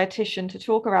a dietitian to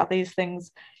talk about these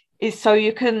things is so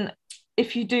you can,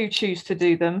 if you do choose to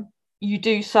do them, you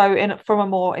do so from a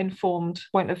more informed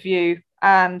point of view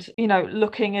and, you know,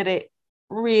 looking at it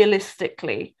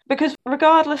realistically. Because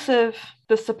regardless of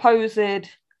the supposed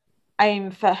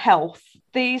aim for health,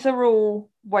 these are all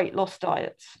weight loss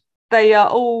diets. They are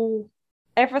all,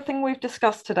 everything we've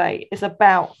discussed today is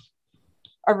about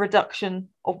a reduction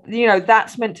of, you know,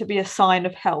 that's meant to be a sign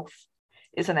of health,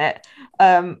 isn't it?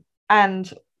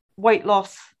 And weight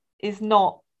loss is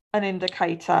not an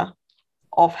indicator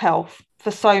of health for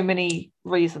so many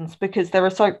reasons, because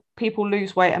people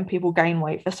lose weight and people gain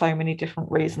weight for so many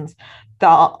different reasons that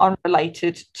are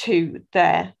unrelated to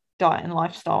their diet and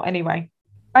lifestyle anyway.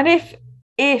 And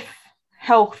if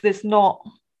health is not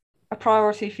a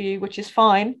priority for you, which is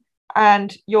fine,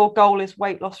 and your goal is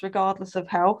weight loss regardless of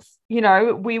health, you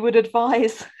know, we would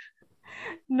advise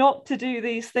not to do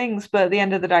these things. But at the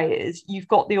end of the day, you've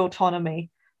got the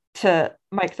autonomy to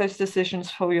make those decisions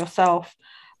for yourself.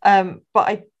 But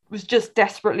I was just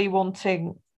desperately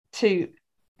wanting to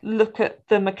look at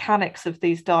the mechanics of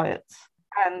these diets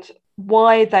and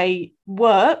why they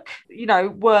work,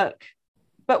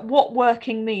 but what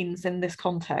working means in this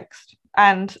context,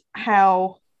 and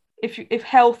how if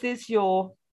health is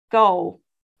your goal,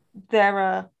 there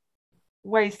are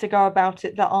ways to go about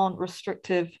it that aren't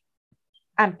restrictive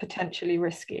and potentially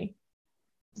risky.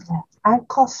 Yeah. And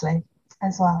costly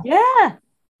as well. Yeah.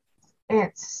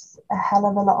 It's a hell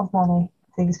of a lot of money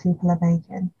these people are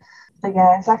making. But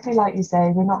yeah, exactly like you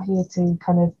say, we're not here to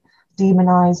kind of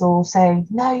demonize or say,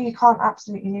 no, you can't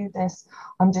absolutely do this.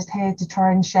 I'm just here to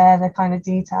try and share the kind of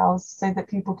details so that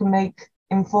people can make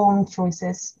informed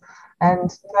choices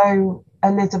and know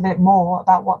a little bit more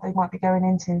about what they might be going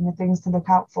into and the things to look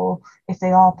out for if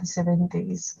they are pursuing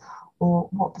these, or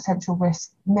what potential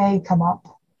risk may come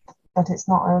up. But it's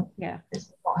not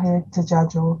here to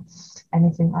judge or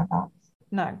anything like that.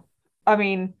 No, I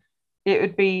mean, it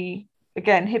would be,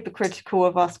 again, hypocritical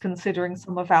of us considering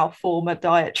some of our former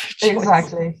dietary choices.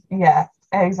 Exactly. Yeah,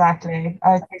 exactly.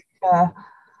 I think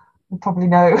we probably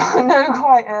know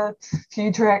quite a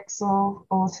few tricks or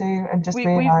two, and just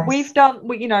realize we've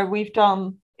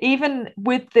done, even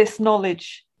with this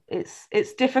knowledge,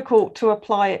 it's difficult to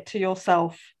apply it to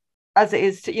yourself as it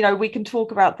is to, you know, we can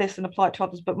talk about this and apply it to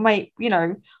others, but I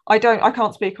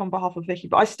can't speak on behalf of Vicky,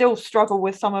 but I still struggle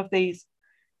with some of these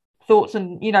thoughts,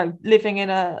 and, you know, living in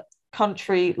a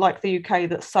country like the UK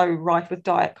that's so rife with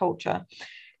diet culture,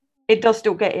 it does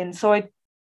still get in. So I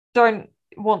don't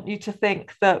want you to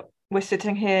think that we're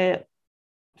sitting here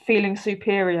feeling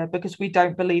superior because we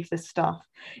don't believe this stuff.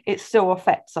 It still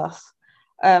affects us.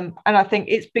 And I think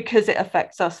it's because it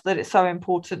affects us that it's so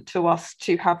important to us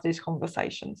to have these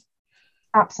conversations.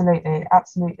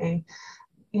 Absolutely.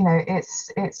 You know,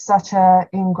 it's such a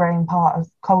ingrained part of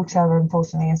culture,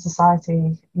 unfortunately, in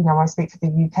society. You know, I speak for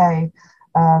the UK,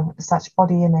 such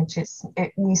body image.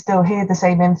 We still hear the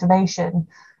same information.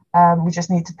 We just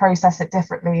need to process it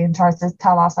differently and try to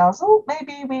tell ourselves, oh,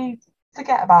 maybe we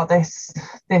forget about this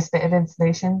bit of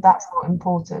information. That's not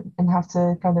important, and have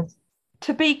to kind of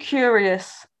to be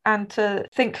curious and to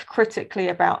think critically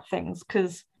about things,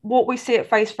 because what we see at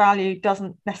face value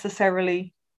doesn't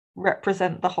necessarily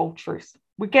represent the whole truth.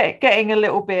 We're getting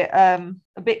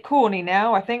a bit corny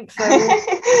now, I think. So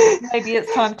maybe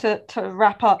it's time to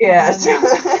wrap up. Yeah.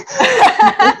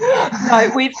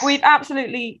 No, we've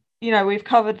absolutely, you know, we've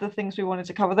covered the things we wanted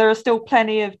to cover. There are still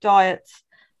plenty of diets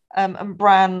and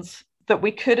brands that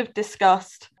we could have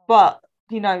discussed, but,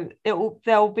 you know,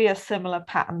 there'll be a similar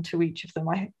pattern to each of them,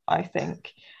 I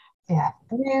think. Yeah,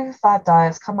 new fad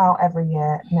diets come out every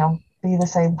year, and they'll be the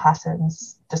same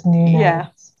patterns, just new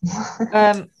names.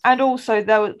 Yeah. And also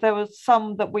there was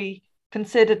some that we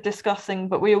considered discussing,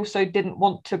 but we also didn't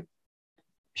want to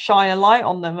shine a light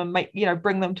on them and make,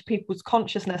 bring them to people's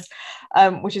consciousness,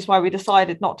 which is why we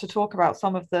decided not to talk about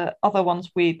some of the other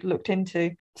ones we'd looked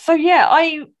into. So yeah,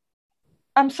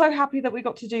 I'm so happy that we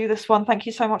got to do this one. Thank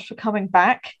you so much for coming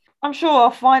back. I'm sure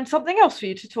I'll find something else for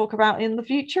you to talk about in the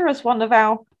future as one of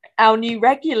our new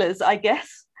regulars, I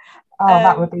guess. Oh,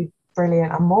 that would be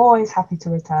brilliant. I'm always happy to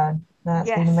return. That's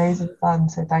yes. been amazing fun,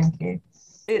 so thank you.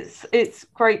 It's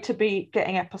great to be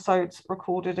getting episodes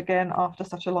recorded again after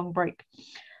such a long break.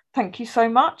 Thank you so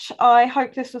much. I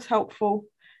hope this was helpful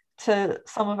to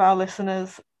some of our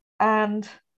listeners, and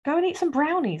go and eat some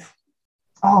brownies.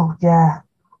 Oh yeah,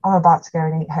 I'm about to go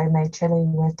and eat homemade chili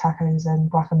with tacos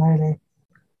and guacamole.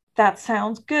 That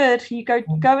sounds good. You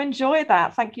go enjoy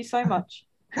that. Thank you so much.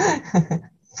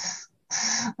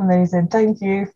 Amazing. Thank you.